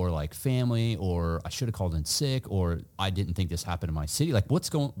training or like family or I should have called in sick or I didn't think this happened in my city. Like what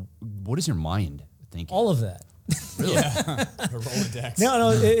is your mind thinking? All of that. Really? Yeah. The Rolodex.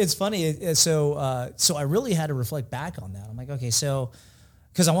 No, it's funny. So I really had to reflect back on that. I'm like, okay, so,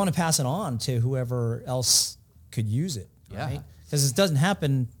 because I want to pass it on to whoever else could use it, right? Because it doesn't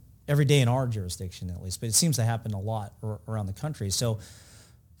happen every day in our jurisdiction, at least, but it seems to happen a lot around the country. So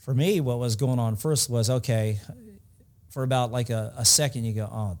for me, what was going on first was, okay, for about like a second, you go,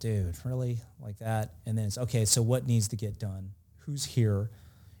 oh, dude, really? Like that? And then it's, okay, so what needs to get done? Who's here?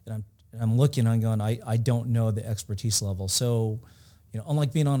 And I'm looking, I'm going, I don't know the expertise level. So,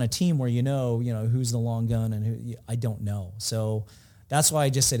 unlike being on a team where who's the long gun and who, I don't know. So that's why I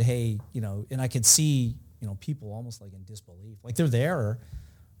just said, hey, and I could see, people almost like in disbelief. Like they're there,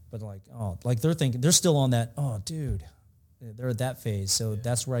 but they're still on that, oh, dude, they're at that phase. So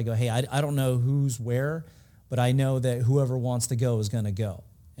that's where I go, hey, I don't know who's where, but I know that whoever wants to go is going to go.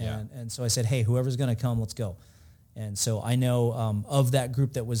 And so I said, hey, whoever's going to come, let's go. And so I know of that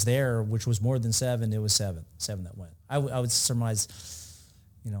group that was there, which was more than 7, it was 7 that went. I would surmise,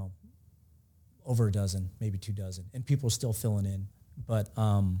 over a dozen, maybe 2 dozen, and people are still filling in. But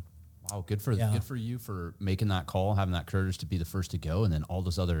wow, good for you for making that call, having that courage to be the first to go, and then all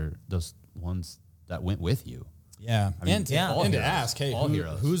those ones that went with you. Yeah, I mean, and to ask, hey,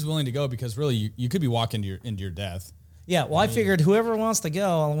 who's willing to go? Because really, you could be walking into your death. Yeah, well, I figured whoever wants to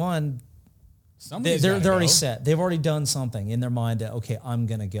go, they're already set. They've already done something in their mind that, okay, I'm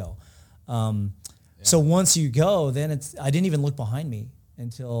going to go. So once you go, then I didn't even look behind me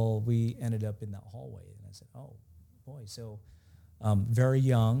until we ended up in that hallway. And I said, oh, boy. So very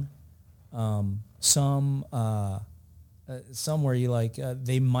young. Some where you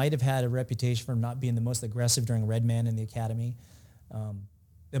they might have had a reputation for not being the most aggressive during Red Man in the academy.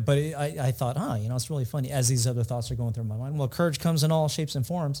 But I thought, it's really funny as these other thoughts are going through my mind. Well, courage comes in all shapes and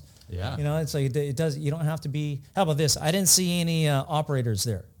forms. Yeah. It's like it does. You don't have to be. How about this? I didn't see any operators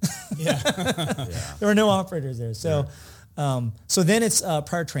there. Yeah. There were no operators there. So, so then it's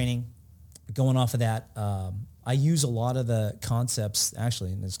prior training. Going off of that, I use a lot of the concepts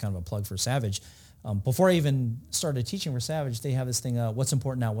actually, and it's kind of a plug for Savage. Before I even started teaching for Savage, they have this thing, what's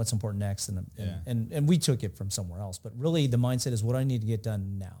important now, what's important next. And we took it from somewhere else. But really the mindset is what I need to get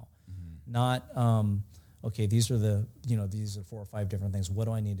done now. Not, okay, these are 4 or 5 different things. What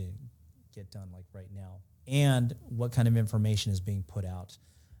do I need to get done like right now? And what kind of information is being put out?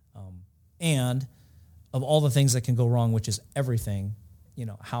 And of all the things that can go wrong, which is everything,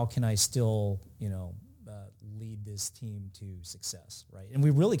 how can I still, lead this team to success, right? And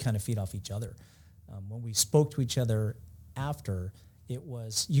we really kind of feed off each other. When we spoke to each other after, it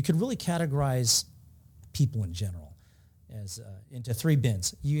was, you could really categorize people in general as into 3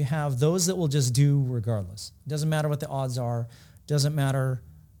 bins. You have those that will just do regardless. Doesn't matter what the odds are. Doesn't matter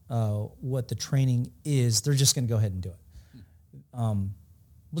what the training is. They're just going to go ahead and do it.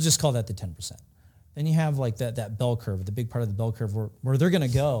 We'll just call that the 10%. Then you have like that bell curve, the big part of the bell curve where they're going to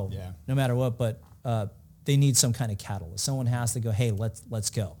go no matter what, but they need some kind of catalyst. Someone has to go, hey, let's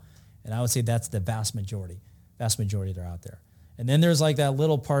go. And I would say that's the vast majority that are out there. And then there's like that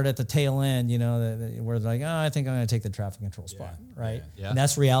little part at the tail end, where they're like, I think I'm going to take the traffic control spot, right? Yeah. And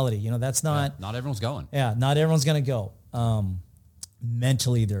that's reality. That's not... Not everyone's going. Yeah, not everyone's going to go.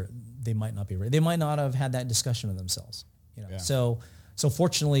 Mentally, they might not be ready. They might not have had that discussion with themselves. So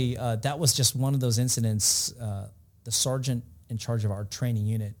fortunately, that was just one of those incidents. The sergeant in charge of our training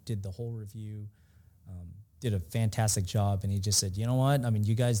unit did the whole review, did a fantastic job, and he just said, you know what? I mean,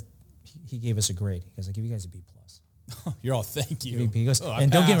 you guys... He gave us a grade. He goes, I give you guys a B+. You're all, thank you. He goes,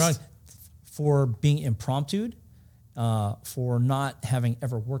 and don't get me wrong, for being impromptu, for not having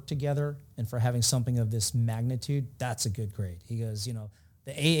ever worked together, and for having something of this magnitude, that's a good grade. He goes,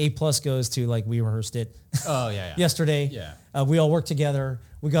 the AA+ goes to, like, we rehearsed it yesterday. Yeah. We all worked together.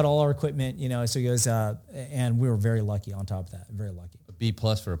 We got all our equipment, so he goes, and we were very lucky on top of that, very lucky. A B+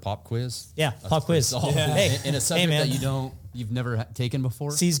 for a pop quiz? Yeah, That's pop quiz. Hey, in a subject man. that you've never taken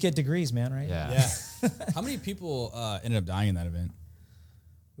before? C's get degrees, man, right? Yeah. How many people ended up dying in that event?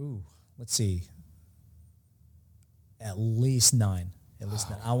 Ooh, let's see. At least 9. At least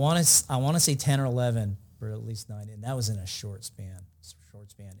 9. I want to say 10 or 11, but at least 9, and that was in a short span.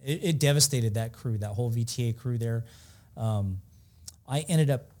 It devastated that crew, that whole VTA crew there. I ended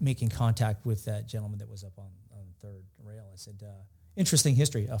up making contact with that gentleman that was up on third rail. I said, interesting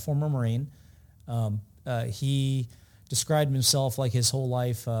history, a former Marine. He described himself like his whole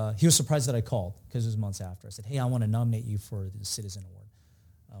life. He was surprised that I called because it was months after. I said, hey, I want to nominate you for the Citizen Award,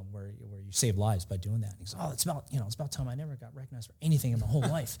 where you save lives by doing that. And he goes, oh, it's about time. I never got recognized for anything in my whole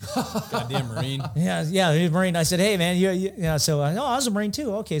life. Goddamn Marine. Yeah, he was a Marine. I said, hey, man, so I was a Marine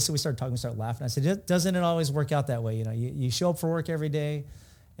too. Okay, so we started talking, we started laughing. I said, doesn't it always work out that way? You show up for work every day,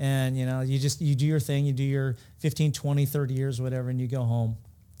 and you do your thing, you do your 15, 20, 30 years, whatever, and you go home.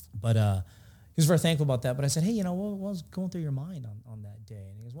 But he was very thankful about that. But I said, hey, what was going through your mind on that day?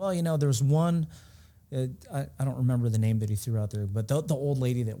 And he goes, well, there was one, I don't remember the name that he threw out there, but the old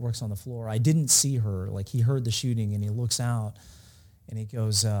lady that works on the floor, I didn't see her. Like, he heard the shooting, and he looks out, and he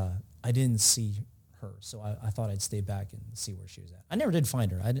goes, I didn't see her, so I thought I'd stay back and see where she was at. I never did find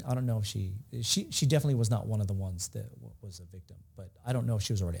her. I don't know if she definitely was not one of the ones that was a victim, but I don't know if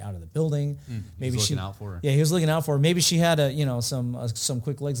she was already out of the building. Maybe he was looking out for her. Yeah, he was looking out for her. Maybe she had some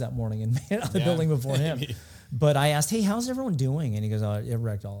quick legs that morning and made it out of the building before him. But I asked, hey, how's everyone doing? And he goes, oh, it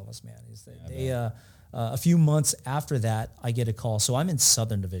wrecked all of us, man. A few months after that, I get a call. So I'm in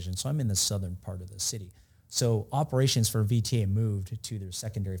Southern Division, so I'm in the southern part of the city. So operations for VTA moved to their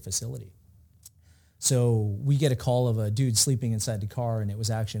secondary facility. So we get a call of a dude sleeping inside the car, and it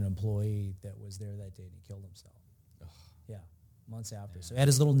was actually an employee that was there that day, and he killed himself. Yeah, months after. Yeah. So he had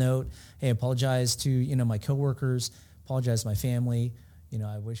his little note, hey, apologize to, my coworkers, apologize to my family.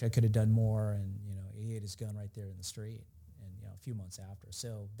 I wish I could have done more. And, he had his gun right there in the street, and, a few months after.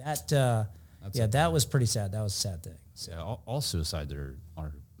 So that, that was pretty sad. That was a sad thing. So. Yeah, all suicides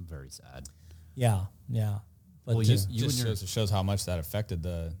are very sad. Yeah. But well, it shows how much that affected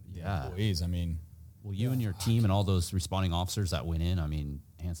the employees. I mean, well, you and your team and all those responding officers that went in, I mean,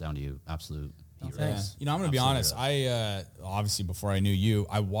 hands down to you, absolute heroes. I'm going to be honest. I obviously, before I knew you,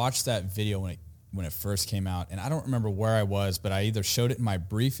 I watched that video when it first came out, and I don't remember where I was, but I either showed it in my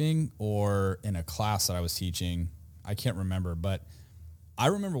briefing or in a class that I was teaching. I can't remember, but I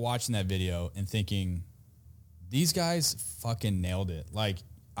remember watching that video and thinking, these guys fucking nailed it. Like,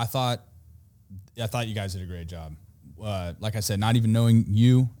 I thought you guys did a great job. like I said, not even knowing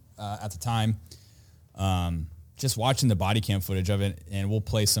you at the time, just watching the body cam footage of it, and we'll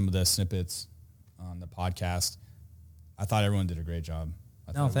play some of the snippets on the podcast. I thought everyone did a great job.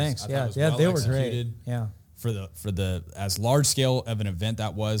 No, thanks. Yeah, well they were great. executed. Yeah. For the as large scale of an event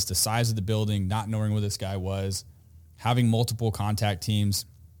that was, the size of the building, not knowing where this guy was, having multiple contact teams,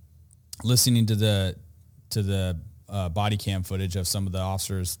 listening to the body cam footage of some of the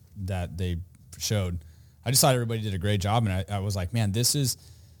officers that they showed. I just thought everybody did a great job, and I was like, man, this is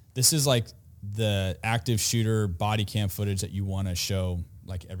like the active shooter body cam footage that you want to show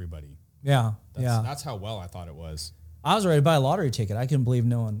like everybody. Yeah. That's how well I thought it was. I was ready to buy a lottery ticket. I couldn't believe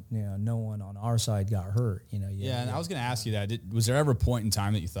no one on our side got hurt. And I was going to ask you that. Was there ever a point in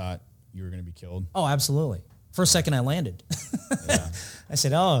time that you thought you were going to be killed? Oh, absolutely. First second I landed, I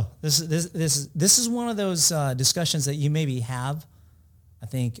said, "Oh, this is one of those discussions that you maybe have, I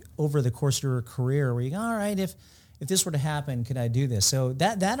think, over the course of your career, where you go, all right, if this were to happen, could I do this?" So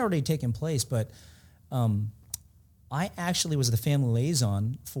that already taken place, but I actually was the family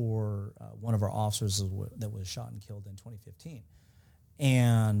liaison for one of our officers that was shot and killed in 2015.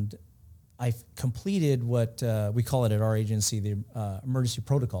 And I completed what we call it at our agency, the emergency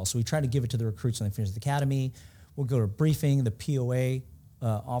protocol. So we try to give it to the recruits when they finish the academy. We'll go to a briefing. The POA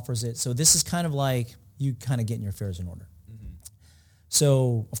offers it. So this is kind of like you kind of getting your affairs in order. Mm-hmm.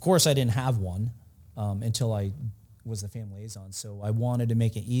 So, of course, I didn't have one until I was the family liaison. So I wanted to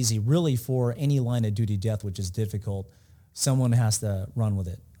make it easy, really, for any line of duty death, which is difficult. Someone has to run with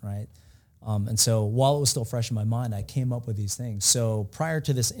it, right? And so while it was still fresh in my mind, I came up with these things. So prior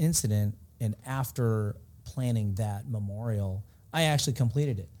to this incident and after planning that memorial, I actually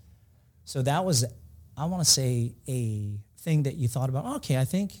completed it. So that was, I want to say, a thing that you thought about. Okay, I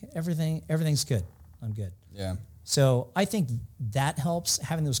think everything's good. I'm good. Yeah. So I think that helps,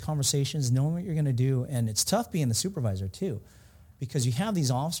 having those conversations, knowing what you're going to do. And it's tough being the supervisor too, because you have these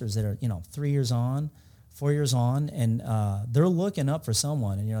officers that are, 3 years on, 4 years on, and they're looking up for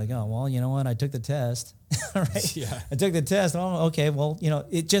someone. And you're like, oh, well, you know what? I took the test, right? Yeah. I took the test. Oh, okay. Well,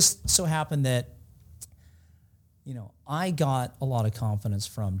 it just so happened that, I got a lot of confidence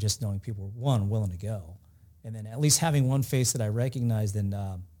from just knowing people were, one, willing to go. And then at least having one face that I recognized. And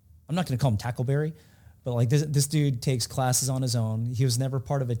I'm not going to call him Tackleberry, but like this dude takes classes on his own. He was never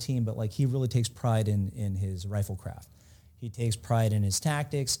part of a team, but like he really takes pride in his rifle craft. He takes pride in his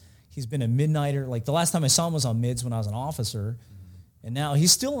tactics. He's been a midnighter. Like the last time I saw him was on mids when I was an officer, and now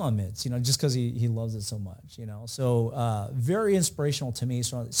he's still on mids, just because he loves it so much, So very inspirational to me.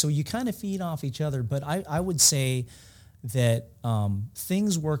 So you kind of feed off each other, but I would say that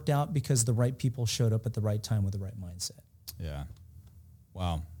things worked out because the right people showed up at the right time with the right mindset. Yeah.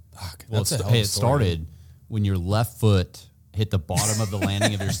 Wow. Fuck, well, it started when your left foot hit the bottom of the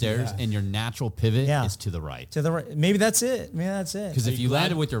landing of your stairs, and your natural pivot is to the right. To the right. Maybe that's it. Because if you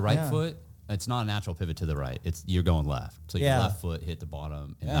landed with your right foot, it's not a natural pivot to the right. You're going left. So your left foot hit the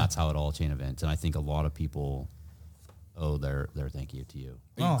bottom, and that's how it all chain events. And I think a lot of people owe their thank you to you.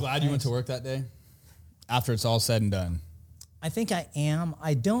 Are you glad you went to work that day? After it's all said and done. I think I am.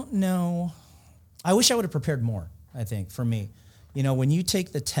 I don't know. I wish I would have prepared more, I think, for me. When you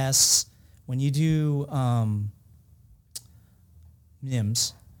take the tests, when you do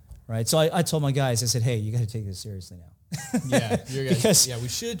NIMS, right? So I told my guys, I said, hey, you got to take this seriously now. Because we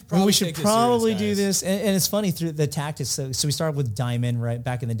should probably do this. And it's funny through the tactics. So we started with Diamond, right?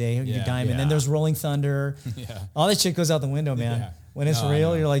 Back in the day, you do Diamond. Then there's Rolling Thunder. All that shit goes out the window, man. Yeah. When it's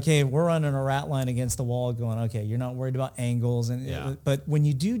real, you're like, hey, we're running a rat line against the wall going, okay, you're not worried about angles. But when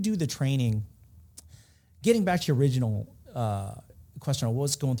you do the training, getting back to your original question on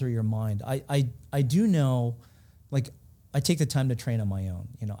what's going through your mind, I do know, like, I take the time to train on my own.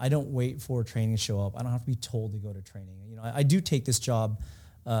 I don't wait for training to show up. I don't have to be told to go to training. I do take this job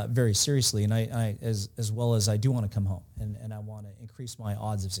very seriously, and I as well as I do want to come home, and I want to increase my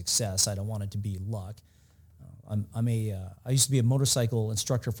odds of success. I don't want it to be luck. I used to be a motorcycle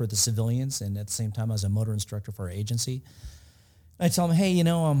instructor for the civilians, and at the same time I was a motor instructor for our agency. And I tell them, hey,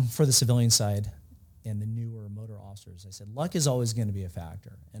 for the civilian side and the newer motor officers, I said, luck is always going to be a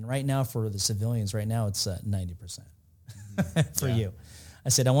factor. And right now for the civilians, it's 90%. For you. I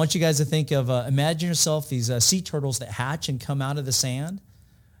said, I want you guys to think of, imagine yourself, these sea turtles that hatch and come out of the sand.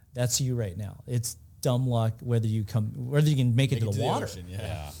 That's you right now. It's dumb luck whether you can make it to the water, ocean,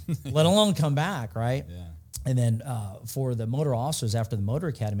 let alone come back, right? Yeah. And then for the motor officers after the motor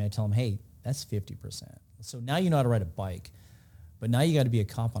academy, I tell them, hey, that's 50%. So now you know how to ride a bike, but now you got to be a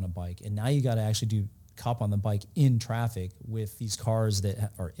cop on a bike, and now you got to actually do cop on the bike in traffic with these cars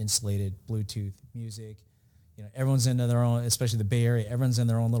that are insulated, Bluetooth, music. Everyone's into their own, especially the Bay Area, everyone's in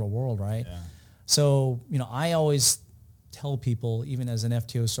their own little world, right? Yeah. So, I always tell people, even as an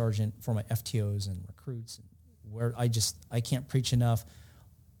FTO sergeant for my FTOs and recruits, where I can't preach enough,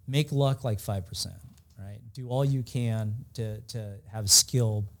 make luck like 5%, right? Do all you can to have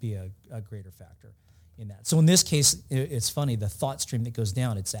skill be a greater factor in that. So in this case, it's funny, the thought stream that goes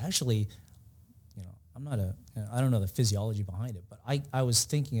down, it's actually, I don't know the physiology behind it, but I was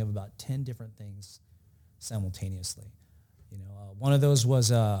thinking of about 10 different things simultaneously. One of those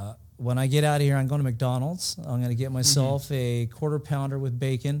was, when I get out of here, I'm going to McDonald's. I'm going to get myself a quarter pounder with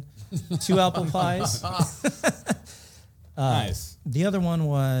bacon, 2 apple pies. Nice. The other one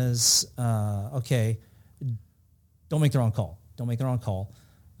was, okay, don't make the wrong call. Don't make the wrong call.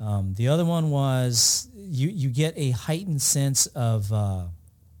 The other one was you get a heightened sense of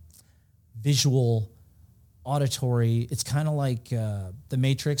visual, auditory. It's kind of like the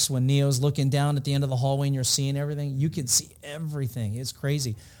Matrix when Neo's looking down at the end of the hallway and you're seeing everything. You can see everything. It's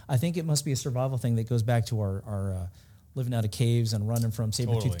crazy. I think it must be a survival thing that goes back to our living out of caves and running from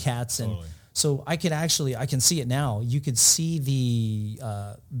saber-toothed cats. And so I can see it now. You could see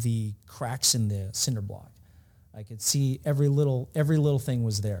the cracks in the cinder block. I could see every little thing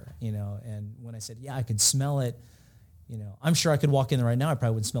was there, and when I said, yeah, I could smell it, I'm sure I could walk in there right now. I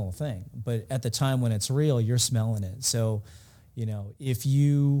probably wouldn't smell a thing, but at the time when it's real, you're smelling it. So, if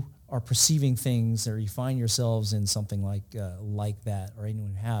you are perceiving things or you find yourselves in something like that, or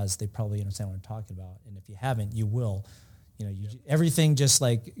anyone who has, they probably understand what I'm talking about. And if you haven't, you will, everything just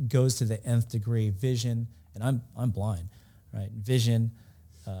like goes to the nth degree. Vision, and I'm blind, right? Vision,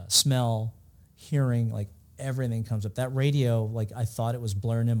 smell, hearing, like everything comes up. That radio, like I thought it was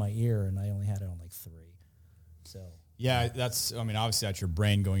blaring in my ear, and I only had it on like 3. So. Yeah, obviously that's your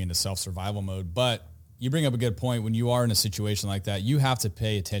brain going into self-survival mode, but you bring up a good point. When you are in a situation like that, you have to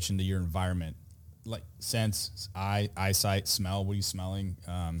pay attention to your environment, like sense, eyesight, smell, what are you smelling?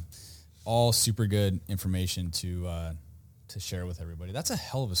 All super good information to share with everybody. That's a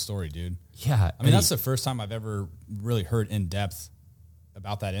hell of a story, dude. Yeah. I mean, that's the first time I've ever really heard in depth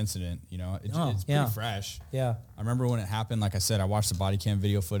about that incident. It's pretty fresh. Yeah. I remember when it happened, like I said, I watched the body cam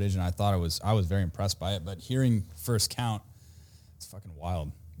video footage and I thought I was very impressed by it, but hearing first count, it's fucking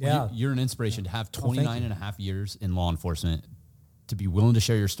wild. Yeah. Well, you're an inspiration to have 29 and a half years in law enforcement, to be willing to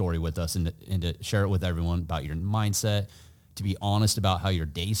share your story with us and to share it with everyone about your mindset, to be honest about how your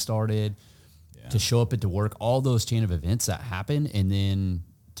day started, to show up at to work, all those chain of events that happen, and then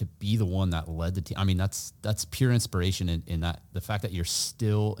to be the one that led the team. I mean, that's pure inspiration in that the fact that you're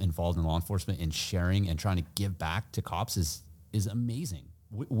still involved in law enforcement and sharing and trying to give back to cops is amazing.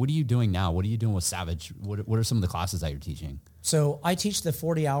 What are you doing now? What are you doing with Savage? What are some of the classes that you're teaching? So I teach the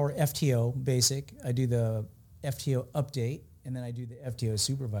 40-hour FTO basic. I do the FTO update, and then I do the FTO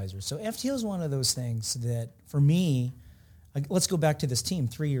supervisor. So FTO is one of those things that for me, let's go back to this team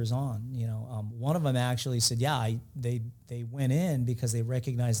 3 years on. One of them actually said, they went in because they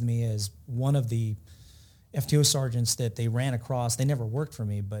recognized me as one of the FTO sergeants that they ran across. They never worked for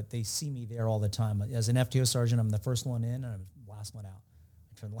me, but they see me there all the time. As an FTO sergeant, I'm the first one in and I'm the last one out.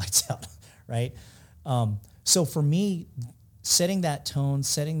 I turn the lights out, right? So for me, setting that tone,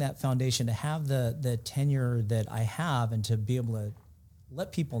 setting that foundation, to have the tenure that I have and to be able to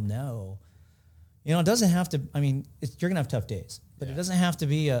let people know, it doesn't have to, you're going to have tough days, but it doesn't have to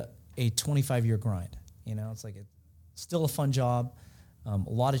be a 25-year grind. It's like it's still a fun job. A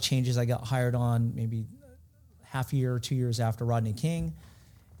lot of changes. I got hired on maybe half a year or 2 years after Rodney King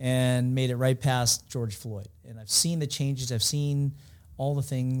and made it right past George Floyd. And I've seen the changes. I've seen all the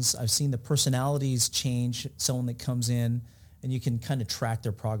things. I've seen the personalities change, someone that comes in, and you can kind of track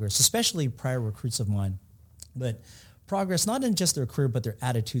their progress, especially prior recruits of mine. But progress, not in just their career, but their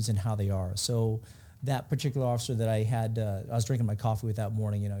attitudes and how they are. So that particular officer that I had, I was drinking my coffee with that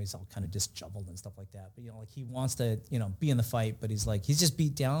morning, he's all kind of disheveled and stuff like that. But, he wants to, be in the fight, but he's just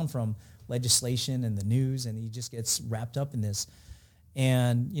beat down from legislation and the news, and he just gets wrapped up in this.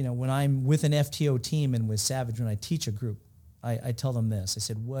 And, when I'm with an FTO team and with Savage, when I teach a group, I tell them this. I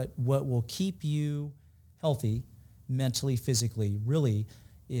said, what will keep you healthy mentally, physically, really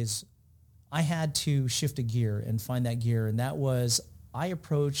is I had to shift a gear and find that gear. And that was, I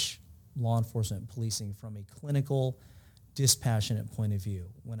approach law enforcement policing from a clinical, dispassionate point of view.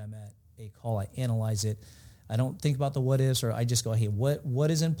 When I'm at a call, I analyze it. I don't think about the what ifs, or I just go, hey,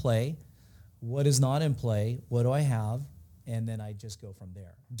 what is in play? What is not in play? What do I have? And then I just go from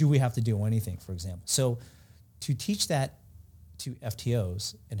there. Do we have to do anything, for example? So to teach that to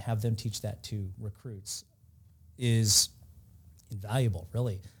FTOs and have them teach that to recruits is invaluable,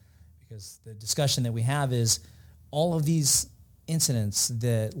 really, because the discussion that we have is all of these incidents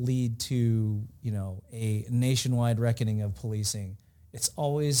that lead to, a nationwide reckoning of policing. It's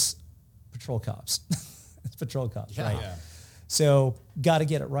always patrol cops. It's patrol cops, Yeah. right? Yeah. So got to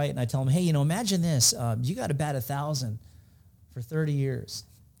get it right. And I tell them, hey, imagine this. You got to bat 1,000 for 30 years.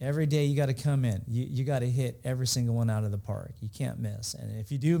 Every day you got to come in. You got to hit every single one out of the park. You can't miss. And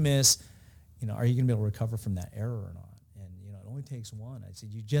if you do miss, are you going to be able to recover from that error or not? And, it only takes one. I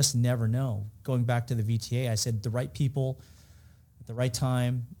said, you just never know. Going back to the VTA, I said, the right people at the right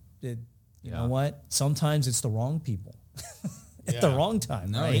time. You know what? Sometimes it's the wrong people at the wrong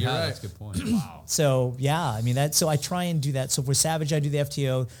time, No, right? you're right. That's a good point. Wow. So so I try and do that. So for Savage, I do the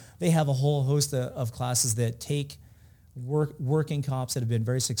FTO. They have a whole host of classes that take working cops that have been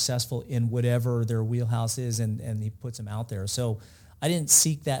very successful in whatever their wheelhouse is, and he puts them out there. So I didn't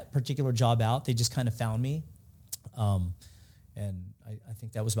seek that particular job out. They just kind of found me. And I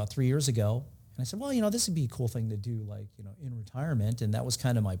think that was about 3 years ago. And I said, well, this would be a cool thing to do, in retirement. And that was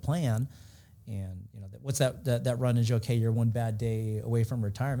kind of my plan. And, what's that run is, okay, you're one bad day away from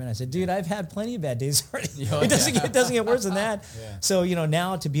retirement. I said, dude, I've had plenty of bad days already. It doesn't get worse than that. Yeah. So,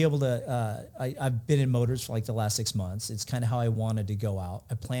 now to be able to, I've been in motors for the last 6 months. It's kind of how I wanted to go out.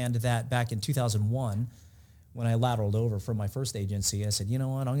 I planned that back in 2001 when I lateraled over from my first agency. I said, you know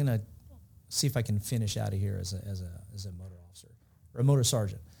what, I'm going to see if I can finish out of here as a motor officer or a motor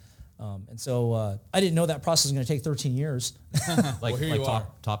sergeant. And so I didn't know that process was going to take 13 years. Like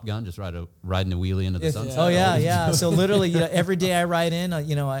Top Gun, just riding a wheelie into the sunset. Oh yeah. So literally, every day I ride in,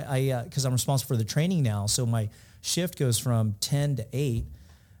 I because I'm responsible for the training now. So my shift goes from 10 to 8.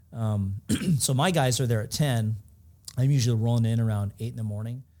 So my guys are there at 10. I'm usually rolling in around 8 in the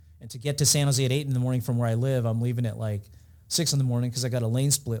morning. And to get to San Jose at 8 in the morning from where I live, I'm leaving at 6 in the morning because I got a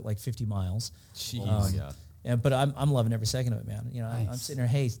lane split 50 miles. Oh my God. But I'm loving every second of it, man. Nice. I'm sitting there.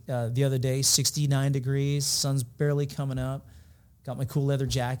 Hey, the other day, 69 degrees, sun's barely coming up. Got my cool leather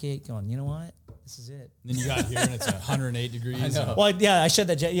jacket. Going, you know what? This is it. And then you got here and it's 108 degrees. Well, I shed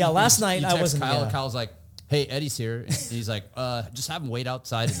that jacket. Yeah, last night I wasn't. Kyle. Kyle's like, hey, Eddie's here. And he's like, just have him wait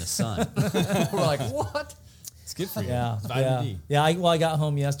outside in the sun. We're like, what? It's good for you. Yeah, It's vitamin D. Yeah. I got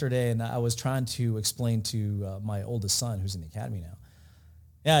home yesterday and I was trying to explain to my oldest son, who's in the academy now.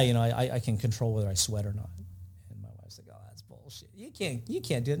 Yeah, I can control whether I sweat or not. You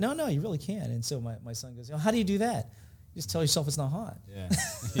can't do it. No, you really can. And so my son goes, how do you do that? You just tell yourself it's not hot. Yeah.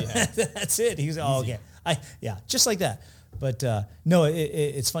 That's it. He's okay. Just like that. But no,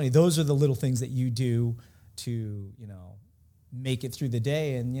 it's funny. Those are the little things that you do to, make it through the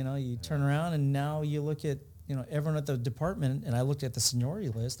day. And, you turn around and now you look at, everyone at the department, and I looked at the seniority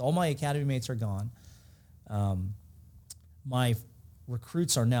list. All my academy mates are gone. My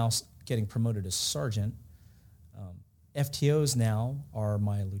recruits are now getting promoted as sergeant. FTOs now are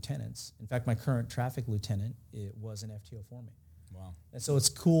my lieutenants. In fact, my current traffic lieutenant, it was an FTO for me. Wow. And so it's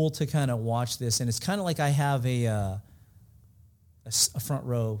cool to kind of watch this. And it's kind of like I have a front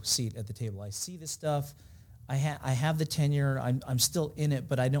row seat at the table. I see this stuff. I have the tenure. I'm still in it,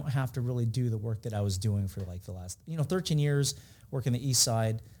 but I don't have to really do the work that I was doing for the last 13 years, working the east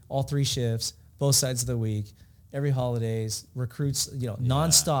side, all 3 shifts, both sides of the week. Every holidays, recruits,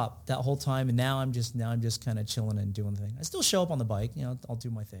 nonstop that whole time. And now I'm just kind of chilling and doing the thing. I still show up on the bike, I'll do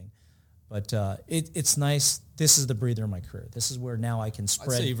my thing. But it's nice. This is the breather of my career. This is where now I can spread.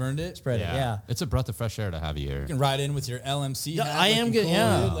 I'd say you've earned it. Spread it, yeah. It's a breath of fresh air to have you here. You can ride in with your LMC hat. I am good, cool,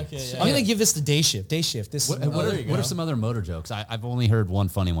 yeah. dude. I'm going to give this the day shift. This What is are some other motor jokes? I've only heard one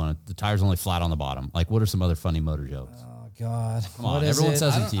funny one. The tire's only flat on the bottom. What are some other funny motor jokes? Oh, God. Come on, everyone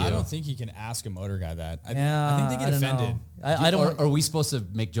says it to you. I don't think you can ask a motor guy that. I think they get I don't offended. know. I don't. Are we supposed to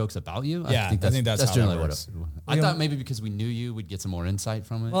make jokes about you? Yeah, I think that's how generally it what works. I thought maybe because we knew you, we'd get some more insight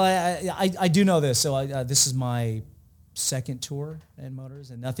from it. Well, I do know this. So this is my second tour in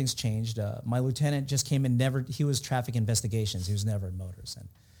motors, and nothing's changed. My lieutenant just came in. He was traffic investigations. He was never in motors. And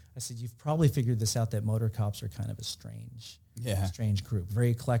I said, you've probably figured this out, that motor cops are kind of a strange group,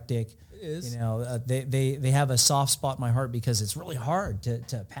 very eclectic. It is. They have a soft spot in my heart because it's really hard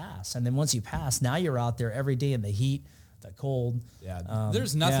to pass. And then once you pass, now you're out there every day in the heat, the cold. Yeah,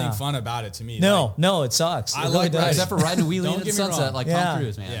 there's nothing fun about it to me. No, it sucks. I it like does. Except for riding a wheelie Don't into the get me sunset wrong. like Yeah. Tom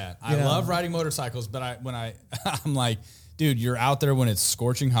Cruise, man. Yeah, I love riding motorcycles, but I'm like, dude, you're out there when it's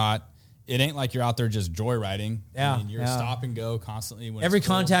scorching hot. It ain't like you're out there just joyriding. Yeah, I mean, you're stop and go constantly. When Every it's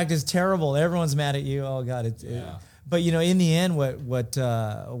cold. contact is terrible. Everyone's mad at you. Oh God, but in the end,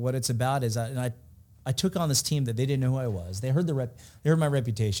 what it's about is, I took on this team that they didn't know who I was. They heard they heard my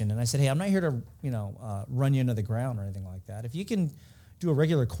reputation, and I said, hey, I'm not here to run you into the ground or anything like that. If you can do a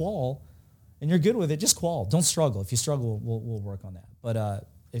regular qual and you're good with it, just qual. Don't struggle. If you struggle, we'll work on that. But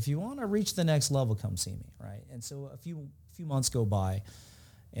if you want to reach the next level, come see me, right? And so a few months go by.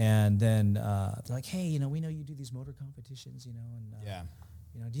 And then they're like, hey, we know you do these motor competitions, and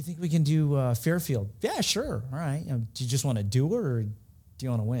do you think we can do Fairfield? Yeah, sure. All right. Do you just want to do it, or do you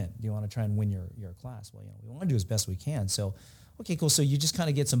want to win? Do you want to try and win your class? Well, we want to do as best we can. So, okay, cool. So you just kind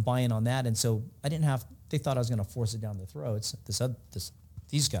of get some buy-in on that. And so they thought I was going to force it down their throats.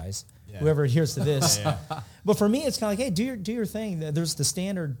 These guys, whoever adheres to this. But for me, it's kind of like, hey, do your thing. There's the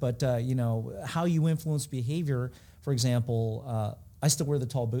standard, but how you influence behavior. For example, I still wear the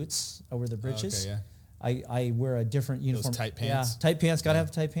tall boots. I wear the breeches. Okay, yeah. I wear a different uniform. Those tight pants. Yeah, tight pants. Got to have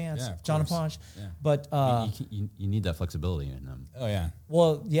tight pants. Yeah, John and course. Ponch. Yeah. But you need that flexibility in them. Oh yeah.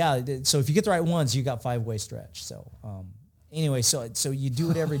 well, yeah. So if you get the right ones, you got 5-way stretch. So anyway, so you do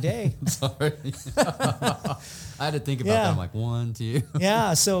it every day. Sorry, I had to think about that. I'm like 1, 2.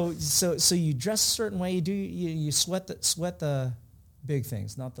 Yeah. So you dress a certain way. You sweat the big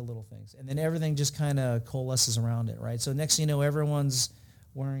things, not the little things, and then everything just kind of coalesces around it, right? So next thing you know, everyone's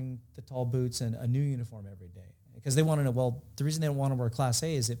wearing the tall boots and a new uniform every day because they want to know, well, the reason they don't want to wear Class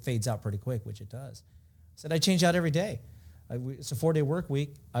A is it fades out pretty quick, which it does. I said I change out every day. It's a 4-day work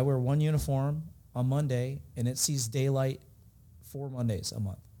week. I wear one uniform on Monday, and it sees daylight 4 Mondays a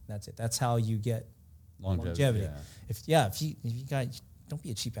month. That's it. That's how you get longevity. Yeah. If you got, don't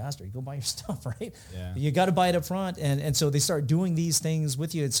be a cheap bastard. You go buy your stuff, right? Yeah. You got to buy it up front, and so they start doing these things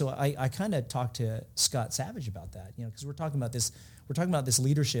with you. And so I kind of talked to Scott Savage about that, because we're talking about this. We're talking about this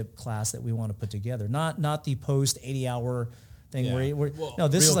leadership class that we want to put together, not the post 80-hour thing no,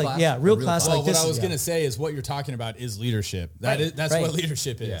 this is like class? real class like Well, this. what I was going to say is what you're talking about is leadership. That's what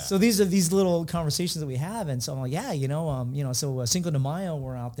leadership is. Yeah. So these are these little conversations that we have, and so I'm like, so Cinco de Mayo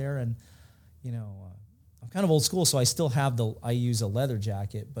we're out there, and I'm kind of old school, so I still have I use a leather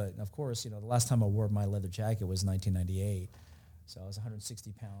jacket, but of course, the last time I wore my leather jacket was 1998, so I was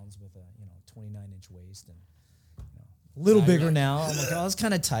 160 pounds with a 29-inch waist and. A little bigger now. I'm like, it's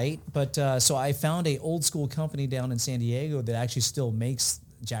kind of tight. But so I found a old school company down in San Diego that actually still makes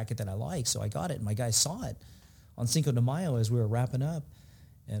a jacket that I like. So I got it, and my guy saw it on Cinco de Mayo as we were wrapping up.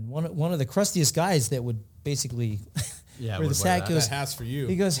 And one of the crustiest guys that would basically wear the sack goes, that hat's for you.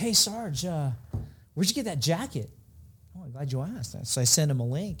 He goes, hey, Sarge, where'd you get that jacket? Oh, I'm glad you asked. So I sent him a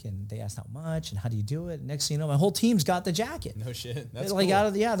link, and they asked how much and how do you do it. And next thing you know, my whole team's got the jacket. No shit. That's like cool. out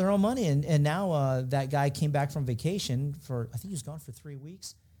of their own money. And now that guy came back from vacation I think he was gone for 3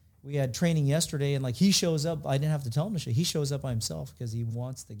 weeks. We had training yesterday, and he shows up. I didn't have to tell him to show. He shows up by himself because he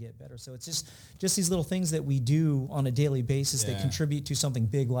wants to get better. So it's just these little things that we do on a daily basis that contribute to something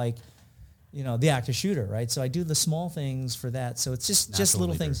big like, the active shooter, right? So I do the small things for that. So it's just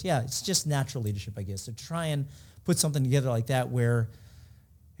little things. Yeah, it's just natural leadership, I guess, to try and put something together like that where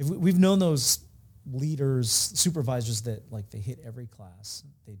if we've known those leaders, supervisors that they hit every class,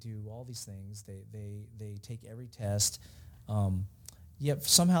 they do all these things, they take every test, yet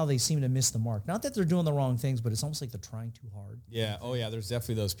somehow they seem to miss the mark. Not that they're doing the wrong things, but it's almost like they're trying too hard. Yeah. Oh yeah. There's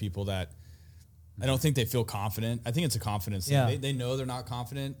definitely those people that I don't think they feel confident. I think it's a confidence thing. Yeah. They know they're not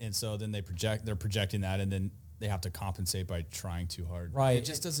confident, and so then they're projecting that, and then they have to compensate by trying too hard. Right. It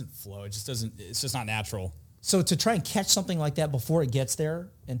just doesn't flow. It's just not natural. So to try and catch something like that before it gets there,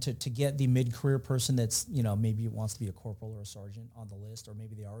 and to get the mid-career person that's, maybe wants to be a corporal or a sergeant on the list, or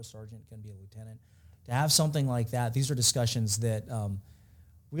maybe they are a sergeant, can be a lieutenant, to have something like that, these are discussions that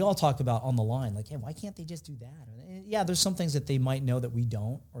we all talk about on the line, like, hey, why can't they just do that? And yeah, there's some things that they might know that we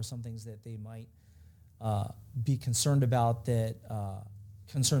don't, or some things that they might be concerned about that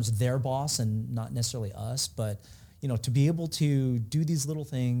concerns their boss and not necessarily us, but, to be able to do these little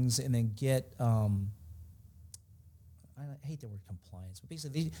things and then get... I hate the word compliance, but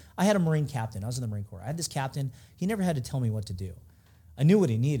basically, I had a Marine captain. I was in the Marine Corps. I had this captain. He never had to tell me what to do. I knew what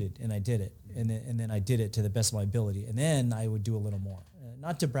he needed, and I did it. And then I did it to the best of my ability. And then I would do a little more.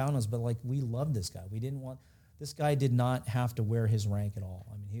 Not to brown us, but we loved this guy. This guy did not have to wear his rank at all.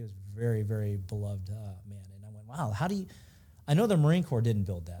 I mean, he was very, very beloved man. And I went, wow, I know the Marine Corps didn't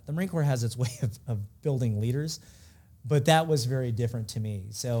build that. The Marine Corps has its way of building leaders. But that was very different to me.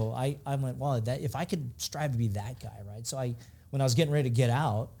 So I went, well, if I could strive to be that guy, right? So when I was getting ready to get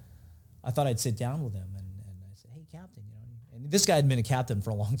out, I thought I'd sit down with him and I said, hey, Captain, and this guy had been a captain for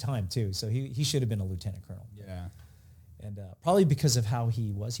a long time too, so he should have been a lieutenant colonel. Yeah. And probably because of how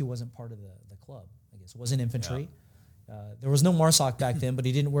he wasn't part of the club, I guess. It wasn't infantry. Yeah. There was no MARSOC back then, but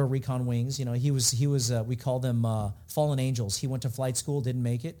he didn't wear recon wings. He was we call them fallen angels. He went to flight school, didn't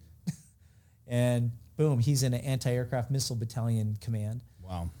make it. And boom, he's in an anti-aircraft missile battalion command.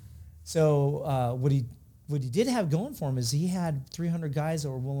 Wow. So what he did have going for him is he had 300 guys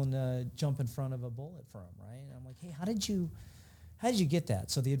that were willing to jump in front of a bullet for him, right? And I'm like, hey, how did you get that?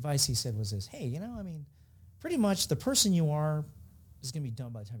 So the advice he said was this, hey, pretty much the person you are is going to be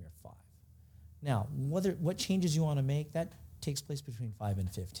done by the time you're 5. Now, what changes you want to make, that takes place between 5 and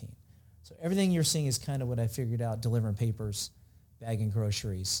 15. So everything you're seeing is kind of what I figured out: delivering papers, bagging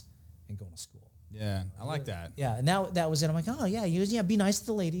groceries, and going to school. Yeah, I like that. Yeah, and that was it. I'm like, oh yeah, be nice to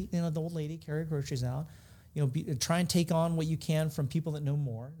the lady, the old lady, carry her groceries out. Try and take on what you can from people that know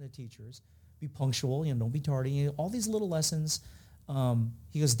more, the teachers. Be punctual, don't be tardy. All these little lessons.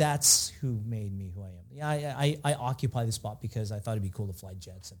 He goes, that's who made me who I am. Yeah, I occupy the spot because I thought it'd be cool to fly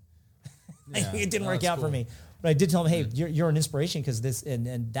jets, and it didn't work out for me. But I did tell him, hey, you're an inspiration because this,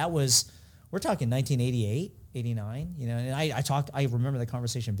 and that was, we're talking 1988, 89. And I remember the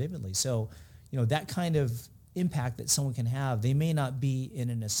conversation vividly. So, that kind of impact that someone can have, they may not be in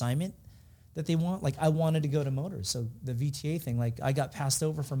an assignment that they want. Like I wanted to go to motors. So the VTA thing, like I got passed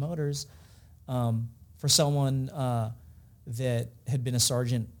over for motors for someone that had been a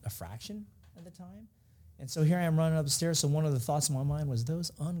sergeant a fraction at the time. And so here I am running up the stairs. So one of the thoughts in my mind was those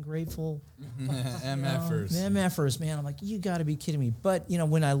ungrateful MFers. MFers, man. I'm like, you got to be kidding me. But,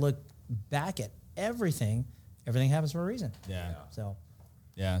 when I look back at everything happens for a reason. Yeah. So...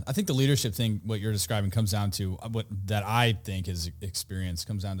 Yeah, I think the leadership thing, what you're describing, comes down to what that I think is experience.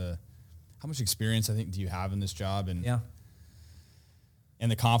 Comes down to how much experience I think do you have in this job, and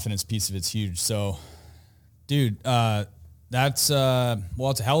the confidence piece of it's huge. So, dude, that's it's a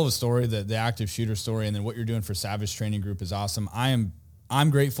hell of a story. The active shooter story, and then what you're doing for Savage Training Group is awesome. I'm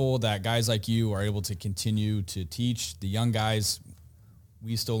grateful that guys like you are able to continue to teach the young guys.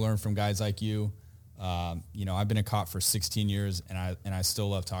 We still learn from guys like you. I've been a cop for 16 years, and I still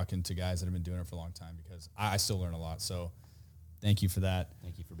love talking to guys that have been doing it for a long time because I still learn a lot. So thank you for that.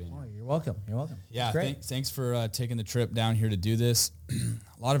 Thank you for being here. You're welcome. You're welcome. Yeah, thanks for taking the trip down here to do this.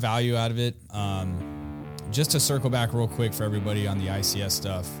 A lot of value out of it. Just to circle back real quick for everybody on the ICS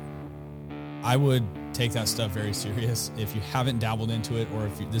stuff, I would take that stuff very serious. If you haven't dabbled into it, or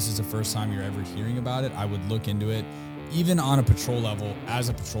if this is the first time you're ever hearing about it, I would look into it. Even on a patrol level, as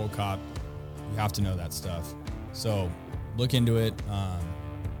a patrol cop, you have to know that stuff. So look into it.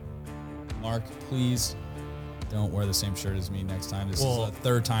 Mark, please don't wear the same shirt as me next time. This is the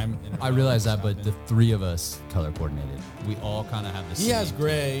third time. I realize that, but the three of us color coordinated. We all kind of have the same. He has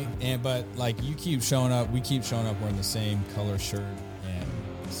gray, but like you keep showing up. We keep showing up wearing the same color shirt, and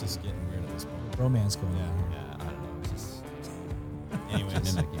it's just getting weird at this point. Romance going on here. Yeah, I don't know. It's just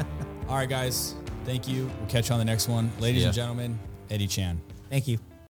anyways. All right, guys. Thank you. We'll catch you on the next one. Ladies and gentlemen, Eddie Chan. Thank you.